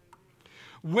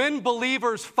 When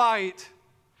believers fight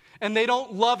and they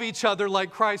don't love each other like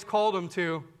Christ called them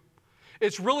to,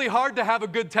 it's really hard to have a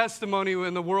good testimony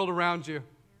in the world around you.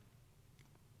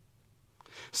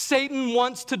 Satan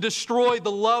wants to destroy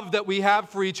the love that we have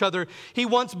for each other. He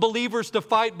wants believers to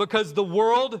fight because the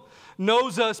world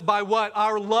knows us by what?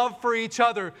 Our love for each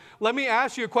other. Let me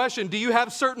ask you a question. Do you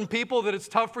have certain people that it's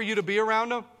tough for you to be around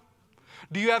them?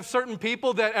 Do you have certain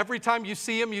people that every time you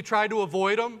see them, you try to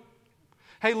avoid them?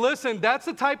 Hey, listen, that's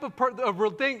the type of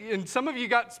real thing. And some of you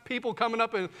got people coming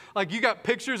up and like you got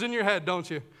pictures in your head, don't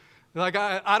you? Like,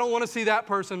 I don't want to see that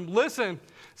person. Listen,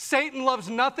 Satan loves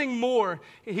nothing more.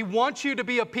 He wants you to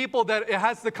be a people that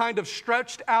has the kind of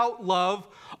stretched out love,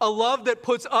 a love that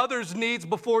puts others' needs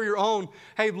before your own.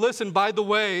 Hey, listen, by the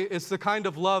way, it's the kind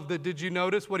of love that, did you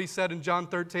notice what he said in John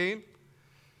 13?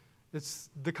 It's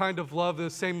the kind of love, the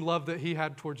same love that he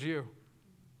had towards you.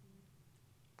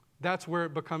 That's where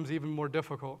it becomes even more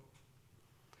difficult.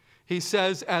 He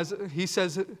says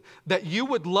that you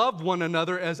would love one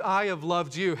another as I have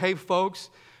loved you. Hey, folks,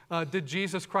 did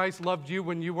Jesus Christ love you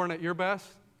when you weren't at your best?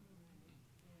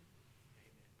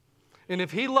 And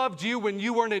if he loved you when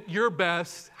you weren't at your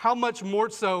best, how much more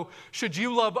so should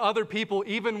you love other people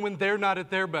even when they're not at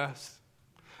their best?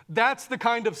 That's the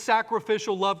kind of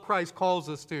sacrificial love Christ calls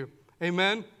us to.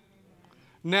 Amen?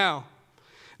 Now,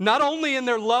 not only in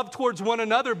their love towards one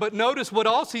another, but notice what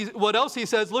else he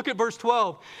says. Look at verse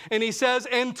 12. And he says,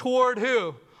 and toward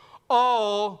who?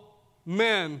 All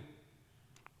men.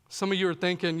 Some of you are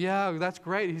thinking, yeah, that's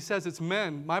great. He says it's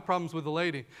men. My problem's with the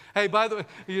lady. Hey, by the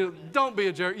way, don't be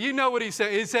a jerk. You know what he's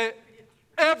saying. He said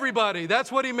everybody.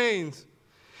 That's what he means.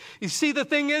 You see, the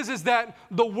thing is that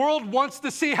the world wants to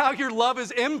see how your love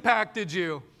has impacted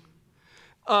you.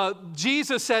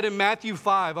 Jesus said in Matthew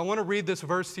 5, I want to read this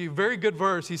verse to you, very good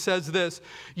verse. He says this,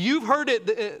 you've heard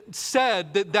it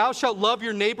said that thou shalt love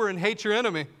your neighbor and hate your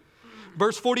enemy.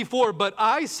 Verse 44, but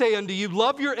I say unto you,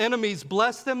 love your enemies,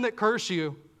 bless them that curse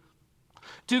you.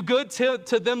 Do good to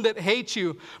them that hate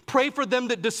you. Pray for them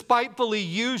that despitefully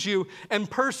use you and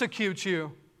persecute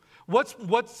you.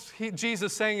 What's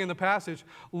Jesus saying in the passage?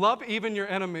 Love even your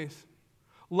enemies.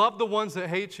 Love the ones that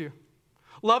hate you.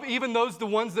 Love even the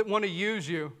ones that want to use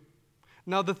you.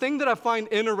 Now, the thing that I find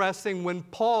interesting when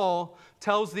Paul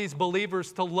tells these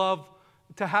believers to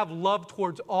have love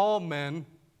towards all men,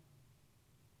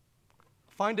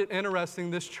 I find it interesting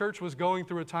this church was going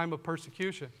through a time of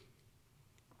persecution.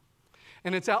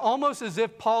 And it's almost as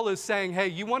if Paul is saying, hey,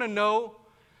 you want to know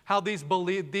how these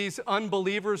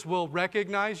unbelievers will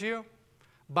recognize you?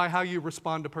 By how you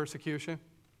respond to persecution.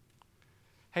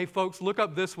 Hey, folks, look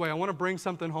up this way. I want to bring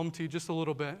something home to you just a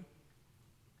little bit.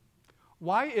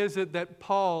 Why is it that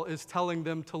Paul is telling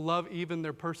them to love even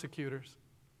their persecutors?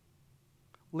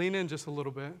 Lean in just a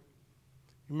little bit.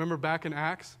 You remember back in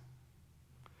Acts?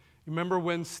 You remember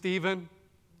when Stephen,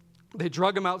 they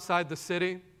drug him outside the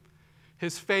city?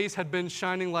 His face had been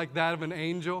shining like that of an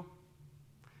angel.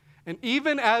 And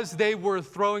even as they were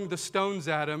throwing the stones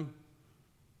at him,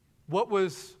 what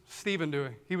was Stephen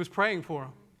doing? He was praying for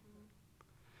him.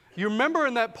 You remember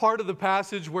in that part of the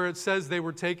passage where it says they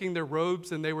were taking their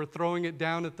robes and they were throwing it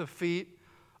down at the feet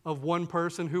of one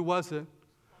person? Who was it?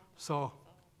 Saul.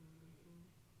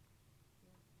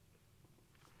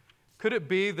 Could it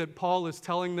be that Paul is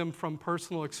telling them from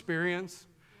personal experience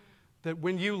that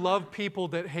when you love people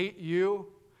that hate you,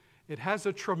 it has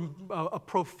a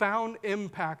profound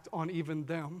impact on even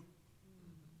them?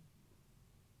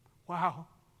 Wow.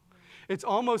 It's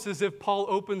almost as if Paul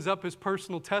opens up his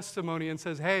personal testimony and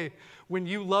says, hey, when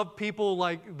you love people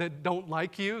that don't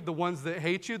like you, the ones that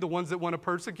hate you, the ones that want to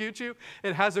persecute you,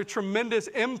 it has a tremendous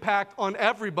impact on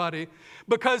everybody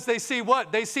because they see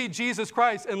what? They see Jesus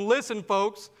Christ. And listen,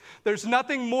 folks, there's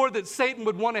nothing more that Satan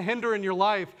would want to hinder in your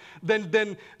life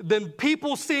than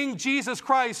people seeing Jesus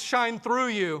Christ shine through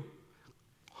you.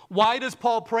 Why does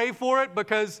Paul pray for it?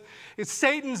 Because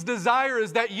Satan's desire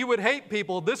is that you would hate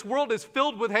people. This world is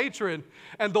filled with hatred.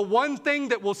 And the one thing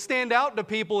that will stand out to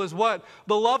people is what?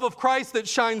 The love of Christ that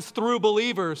shines through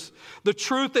believers. The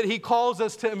truth that he calls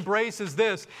us to embrace is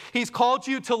this. He's called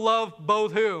you to love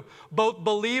both who? Both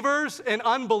believers and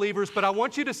unbelievers. But I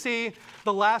want you to see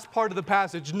the last part of the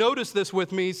passage. Notice this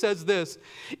with me. He says this.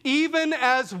 Even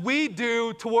as we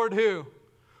do toward who?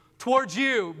 Towards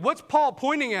you. What's Paul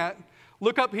pointing at?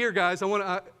 Look up here, guys.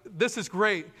 This is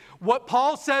great. What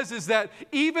Paul says is that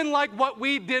even like what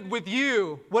we did with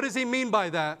you, what does he mean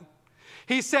by that?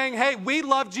 He's saying, hey, we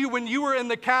loved you when you were in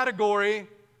the category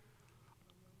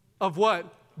of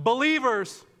what?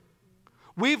 Believers.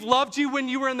 We've loved you when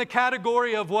you were in the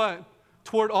category of what?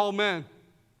 Toward all men.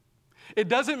 It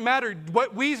doesn't matter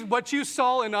what you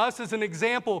saw in us as an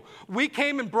example. We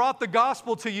came and brought the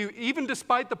gospel to you, even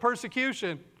despite the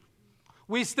persecution.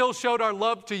 We still showed our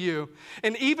love to you.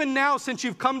 And even now, since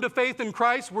you've come to faith in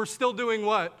Christ, we're still doing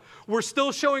what? We're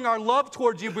still showing our love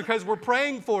towards you because we're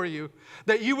praying for you,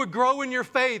 that you would grow in your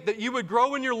faith, that you would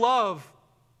grow in your love.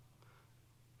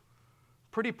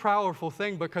 Pretty powerful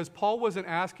thing because Paul wasn't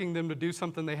asking them to do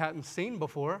something they hadn't seen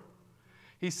before.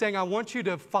 He's saying, I want you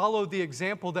to follow the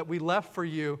example that we left for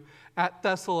you at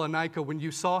Thessalonica when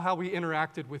you saw how we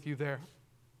interacted with you there.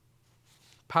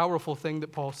 Powerful thing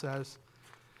that Paul says.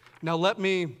 Now let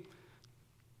me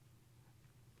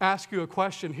ask you a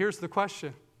question. Here's the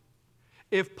question.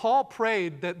 If Paul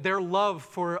prayed that their love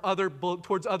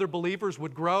towards other believers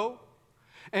would grow,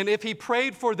 and if he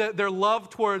prayed for that their love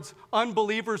towards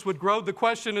unbelievers would grow, the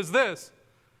question is this.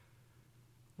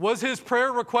 Was his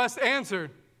prayer request answered?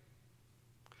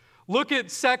 Look at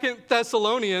 2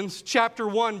 Thessalonians chapter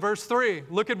 1, verse 3.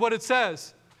 Look at what it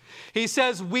says. He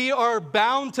says, we are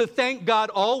bound to thank God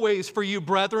always for you,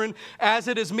 brethren, as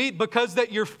it is meet, because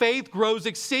that your faith grows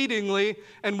exceedingly.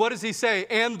 And what does he say?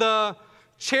 And the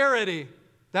charity,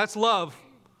 that's love,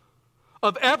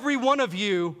 of every one of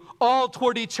you, all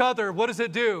toward each other. What does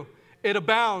it do? It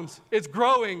abounds. It's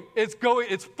growing.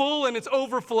 It's full and it's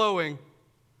overflowing.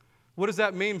 What does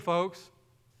that mean, folks?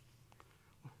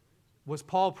 Was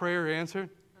Paul's prayer answered?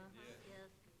 Yes.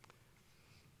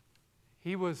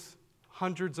 He was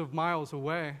hundreds of miles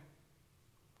away,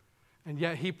 and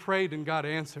yet he prayed and God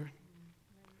answered.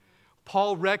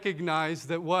 Paul recognized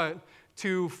that what?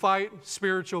 To fight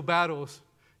spiritual battles,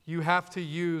 you have to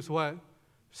use what?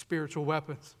 Spiritual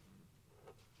weapons.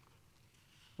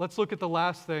 Let's look at the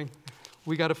last thing.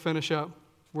 We got to finish up.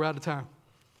 We're out of time.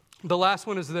 The last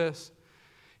one is this.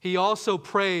 He also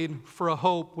prayed for a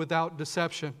hope without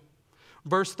deception.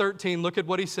 Verse 13, look at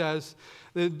what he says.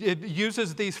 It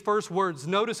uses these first words.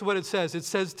 Notice what it says. It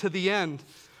says, to the end.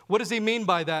 What does he mean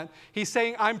by that? He's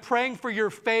saying, I'm praying for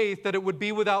your faith that it would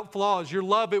be without flaws. Your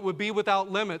love, it would be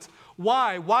without limits.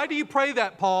 Why? Why do you pray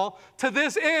that, Paul? To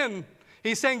this end.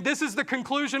 He's saying, this is the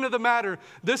conclusion of the matter.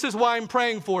 This is why I'm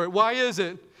praying for it. Why is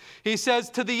it? He says,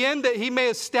 to the end that he may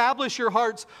establish your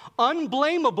hearts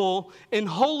unblameable in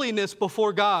holiness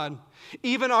before God,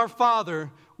 even our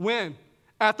Father, when?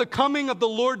 At the coming of the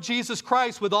Lord Jesus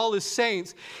Christ with all his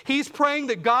saints. He's praying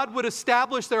that God would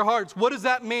establish their hearts. What does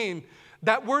that mean?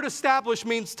 That word establish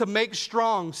means to make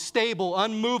strong, stable,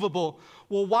 unmovable.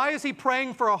 Well, why is he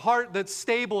praying for a heart that's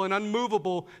stable and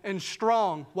unmovable and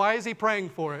strong? Why is he praying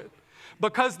for it?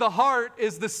 Because the heart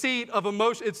is the seat of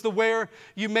emotion. It's where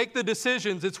you make the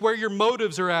decisions. It's where your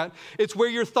motives are at. It's where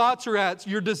your thoughts are at,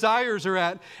 your desires are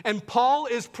at. And Paul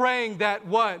is praying that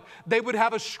what? They would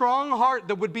have a strong heart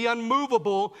that would be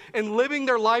unmovable in living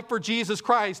their life for Jesus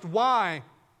Christ. Why?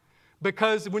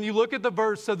 Because when you look at the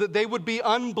verse, so that they would be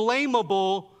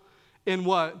unblameable in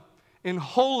what? In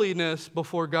holiness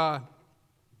before God.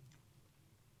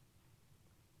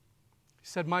 He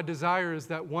said, my desire is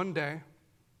that one day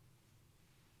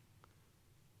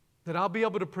that I'll be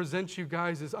able to present you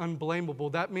guys as unblameable.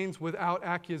 That means without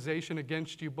accusation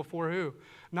against you. Before who?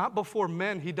 Not before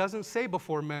men. He doesn't say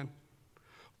before men.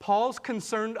 Paul's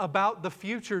concerned about the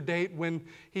future date when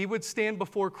he would stand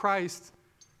before Christ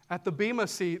at the Bema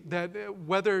seat, that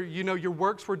whether your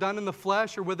works were done in the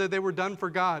flesh or whether they were done for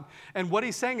God. And what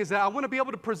he's saying is that I want to be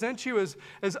able to present you as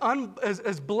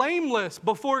blameless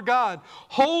before God,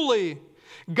 holy.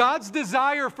 God's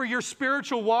desire for your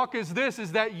spiritual walk is this,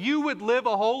 is that you would live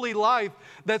a holy life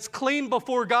that's clean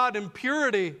before God in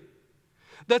purity,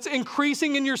 that's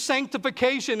increasing in your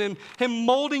sanctification and him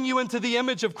molding you into the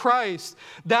image of Christ.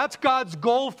 That's God's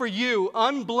goal for you,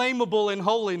 unblameable in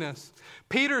holiness.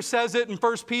 Peter says it in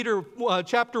 1 Peter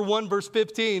chapter 1, verse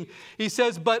 15. He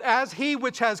says, but as he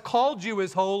which has called you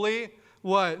is holy,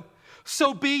 what?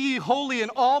 So be ye holy in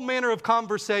all manner of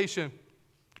conversation.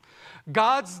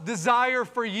 God's desire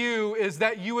for you is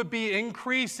that you would be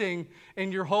increasing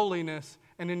in your holiness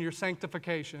and in your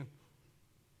sanctification.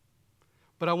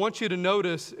 But I want you to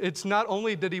notice, it's not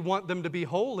only did he want them to be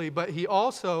holy, but he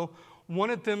also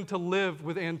wanted them to live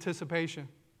with anticipation.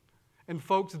 And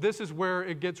folks, this is where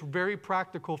it gets very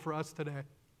practical for us today.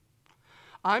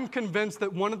 I'm convinced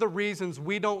that one of the reasons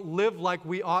we don't live like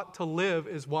we ought to live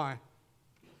is why?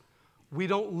 We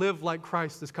don't live like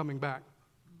Christ is coming back.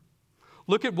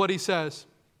 Look at what he says.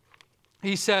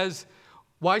 He says,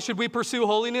 why should we pursue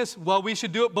holiness? Well, we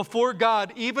should do it before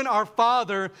God, even our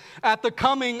Father, at the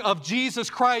coming of Jesus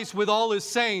Christ with all his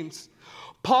saints.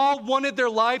 Paul wanted their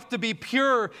life to be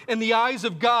pure in the eyes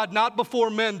of God, not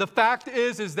before men. The fact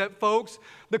is that, folks,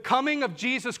 the coming of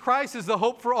Jesus Christ is the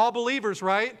hope for all believers,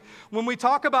 right? When we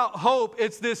talk about hope,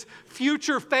 it's this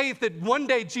future faith that one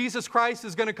day Jesus Christ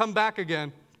is going to come back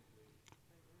again.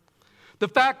 The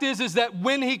fact is that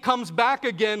when he comes back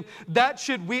again,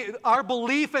 our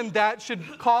belief in that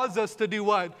should cause us to do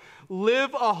what?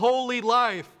 Live a holy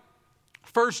life.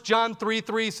 1 John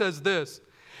 3:3 says this,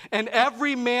 and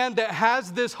every man that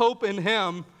has this hope in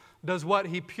him does what?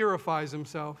 He purifies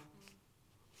himself.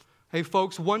 Hey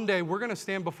folks, one day we're going to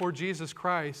stand before Jesus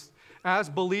Christ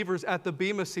as believers at the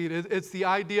Bema seat. It's the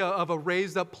idea of a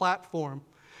raised up platform.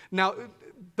 Now,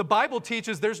 the Bible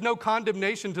teaches there's no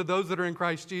condemnation to those that are in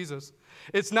Christ Jesus.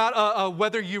 It's not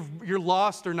whether you're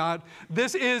lost or not.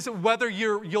 This is whether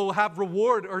you'll have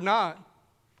reward or not.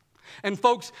 And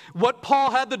folks, what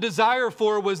Paul had the desire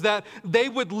for was that they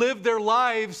would live their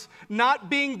lives not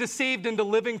being deceived into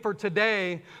living for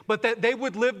today, but that they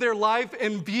would live their life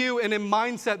in view and in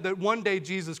mindset that one day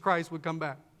Jesus Christ would come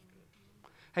back.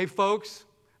 Hey folks,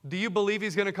 do you believe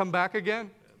he's going to come back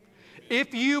again?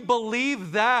 If you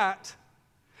believe that,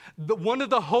 one of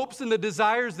the hopes and the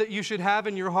desires that you should have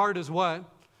in your heart is what?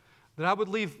 That I would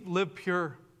live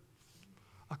pure.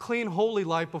 A clean, holy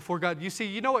life before God.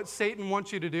 You know what Satan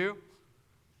wants you to do?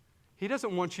 He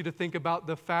doesn't want you to think about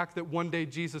the fact that one day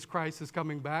Jesus Christ is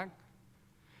coming back.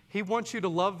 He wants you to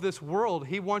love this world.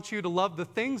 He wants you to love the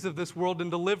things of this world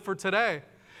and to live for today.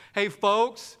 Hey,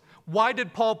 folks, why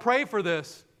did Paul pray for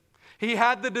this? He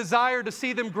had the desire to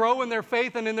see them grow in their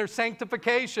faith and in their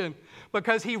sanctification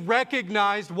because he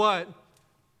recognized what?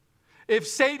 If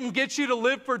Satan gets you to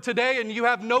live for today and you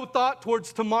have no thought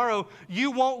towards tomorrow,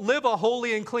 you won't live a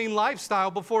holy and clean lifestyle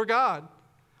before God.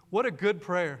 What a good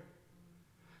prayer.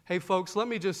 Hey, folks, let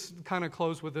me just kind of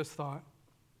close with this thought.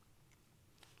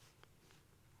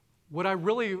 What I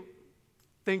really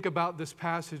think about this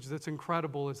passage that's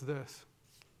incredible is this.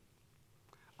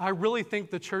 I really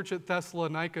think the church at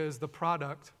Thessalonica is the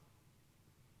product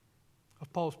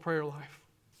of Paul's prayer life.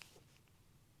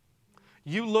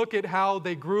 You look at how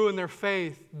they grew in their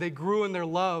faith, they grew in their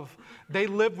love, they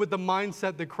lived with the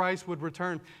mindset that Christ would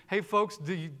return. Hey, folks,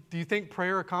 do you think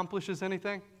prayer accomplishes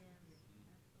anything?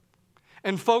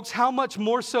 And folks, how much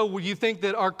more so will you think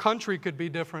that our country could be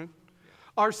different?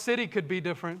 Our city could be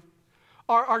different.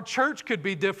 Our church could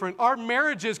be different. Our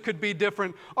marriages could be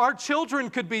different. Our children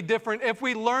could be different if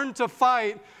we learn to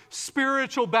fight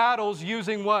spiritual battles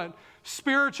using what?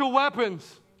 Spiritual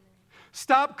weapons.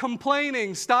 Stop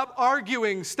complaining. Stop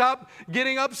arguing. Stop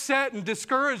getting upset and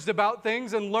discouraged about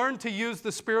things and learn to use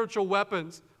the spiritual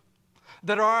weapons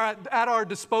that are at our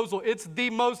disposal. It's the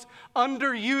most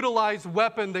underutilized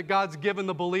weapon that God's given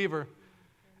the believer.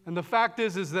 And the fact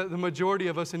is that the majority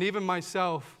of us, and even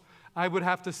myself, I would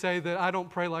have to say that I don't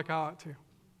pray like I ought to.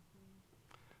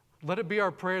 Let it be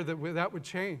our prayer that that would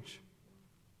change.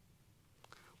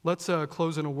 Let's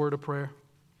close in a word of prayer.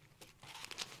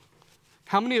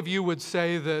 How many of you would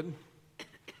say that,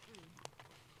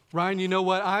 Ryan, you know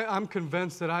what? I'm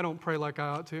convinced that I don't pray like I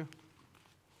ought to.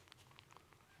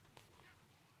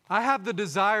 I have the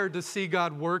desire to see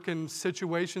God work in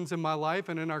situations in my life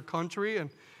and in our country and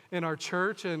in our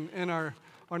church and in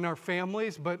our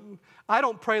families, but I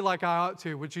don't pray like I ought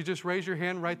to. Would you just raise your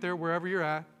hand right there wherever you're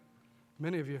at?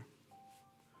 Many of you.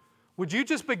 Would you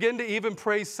just begin to even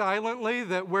pray silently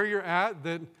that where you're at,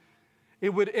 that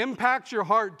it would impact your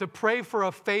heart to pray for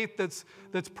a faith that's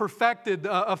perfected,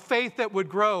 a faith that would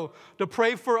grow, to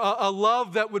pray for a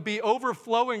love that would be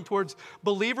overflowing towards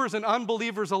believers and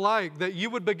unbelievers alike, that you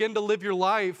would begin to live your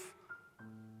life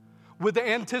with the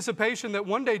anticipation that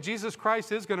one day Jesus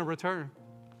Christ is going to return.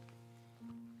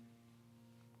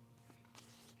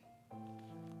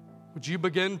 Would you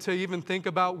begin to even think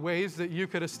about ways that you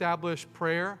could establish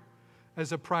prayer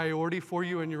as a priority for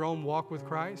you in your own walk with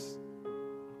Christ?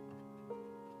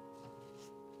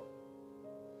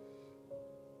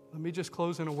 Let me just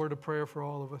close in a word of prayer for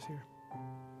all of us here.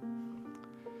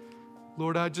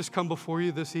 Lord, I just come before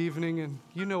you this evening, and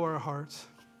you know our hearts.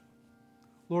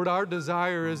 Lord, our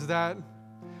desire is that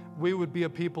we would be a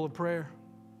people of prayer.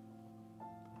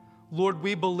 Lord,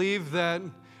 we believe that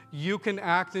you can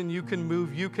act and you can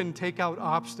move. You can take out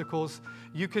obstacles.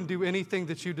 You can do anything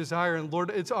that you desire. And Lord,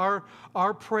 it's our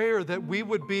prayer that we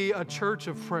would be a church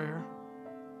of prayer.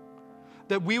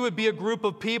 That we would be a group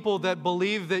of people that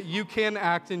believe that you can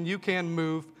act and you can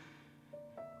move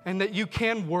and that you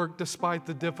can work despite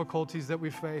the difficulties that we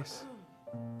face.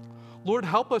 Lord,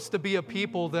 help us to be a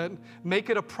people that make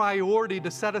it a priority to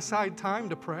set aside time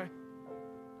to pray.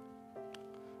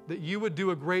 That you would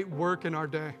do a great work in our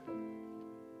day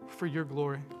for your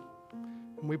glory.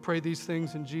 And we pray these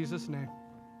things in Jesus' name.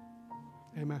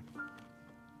 Amen.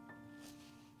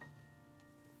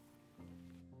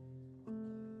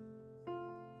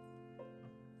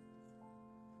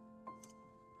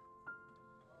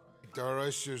 Our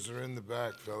ushers are in the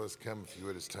back. Fellas, come if you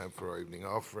would. It's time for our evening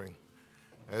offering.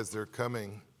 As they're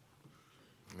coming,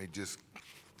 let me just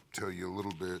tell you a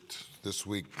little bit. This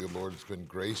week, the Lord has been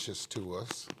gracious to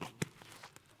us.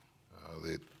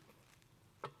 The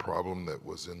problem that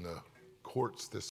was in the courts this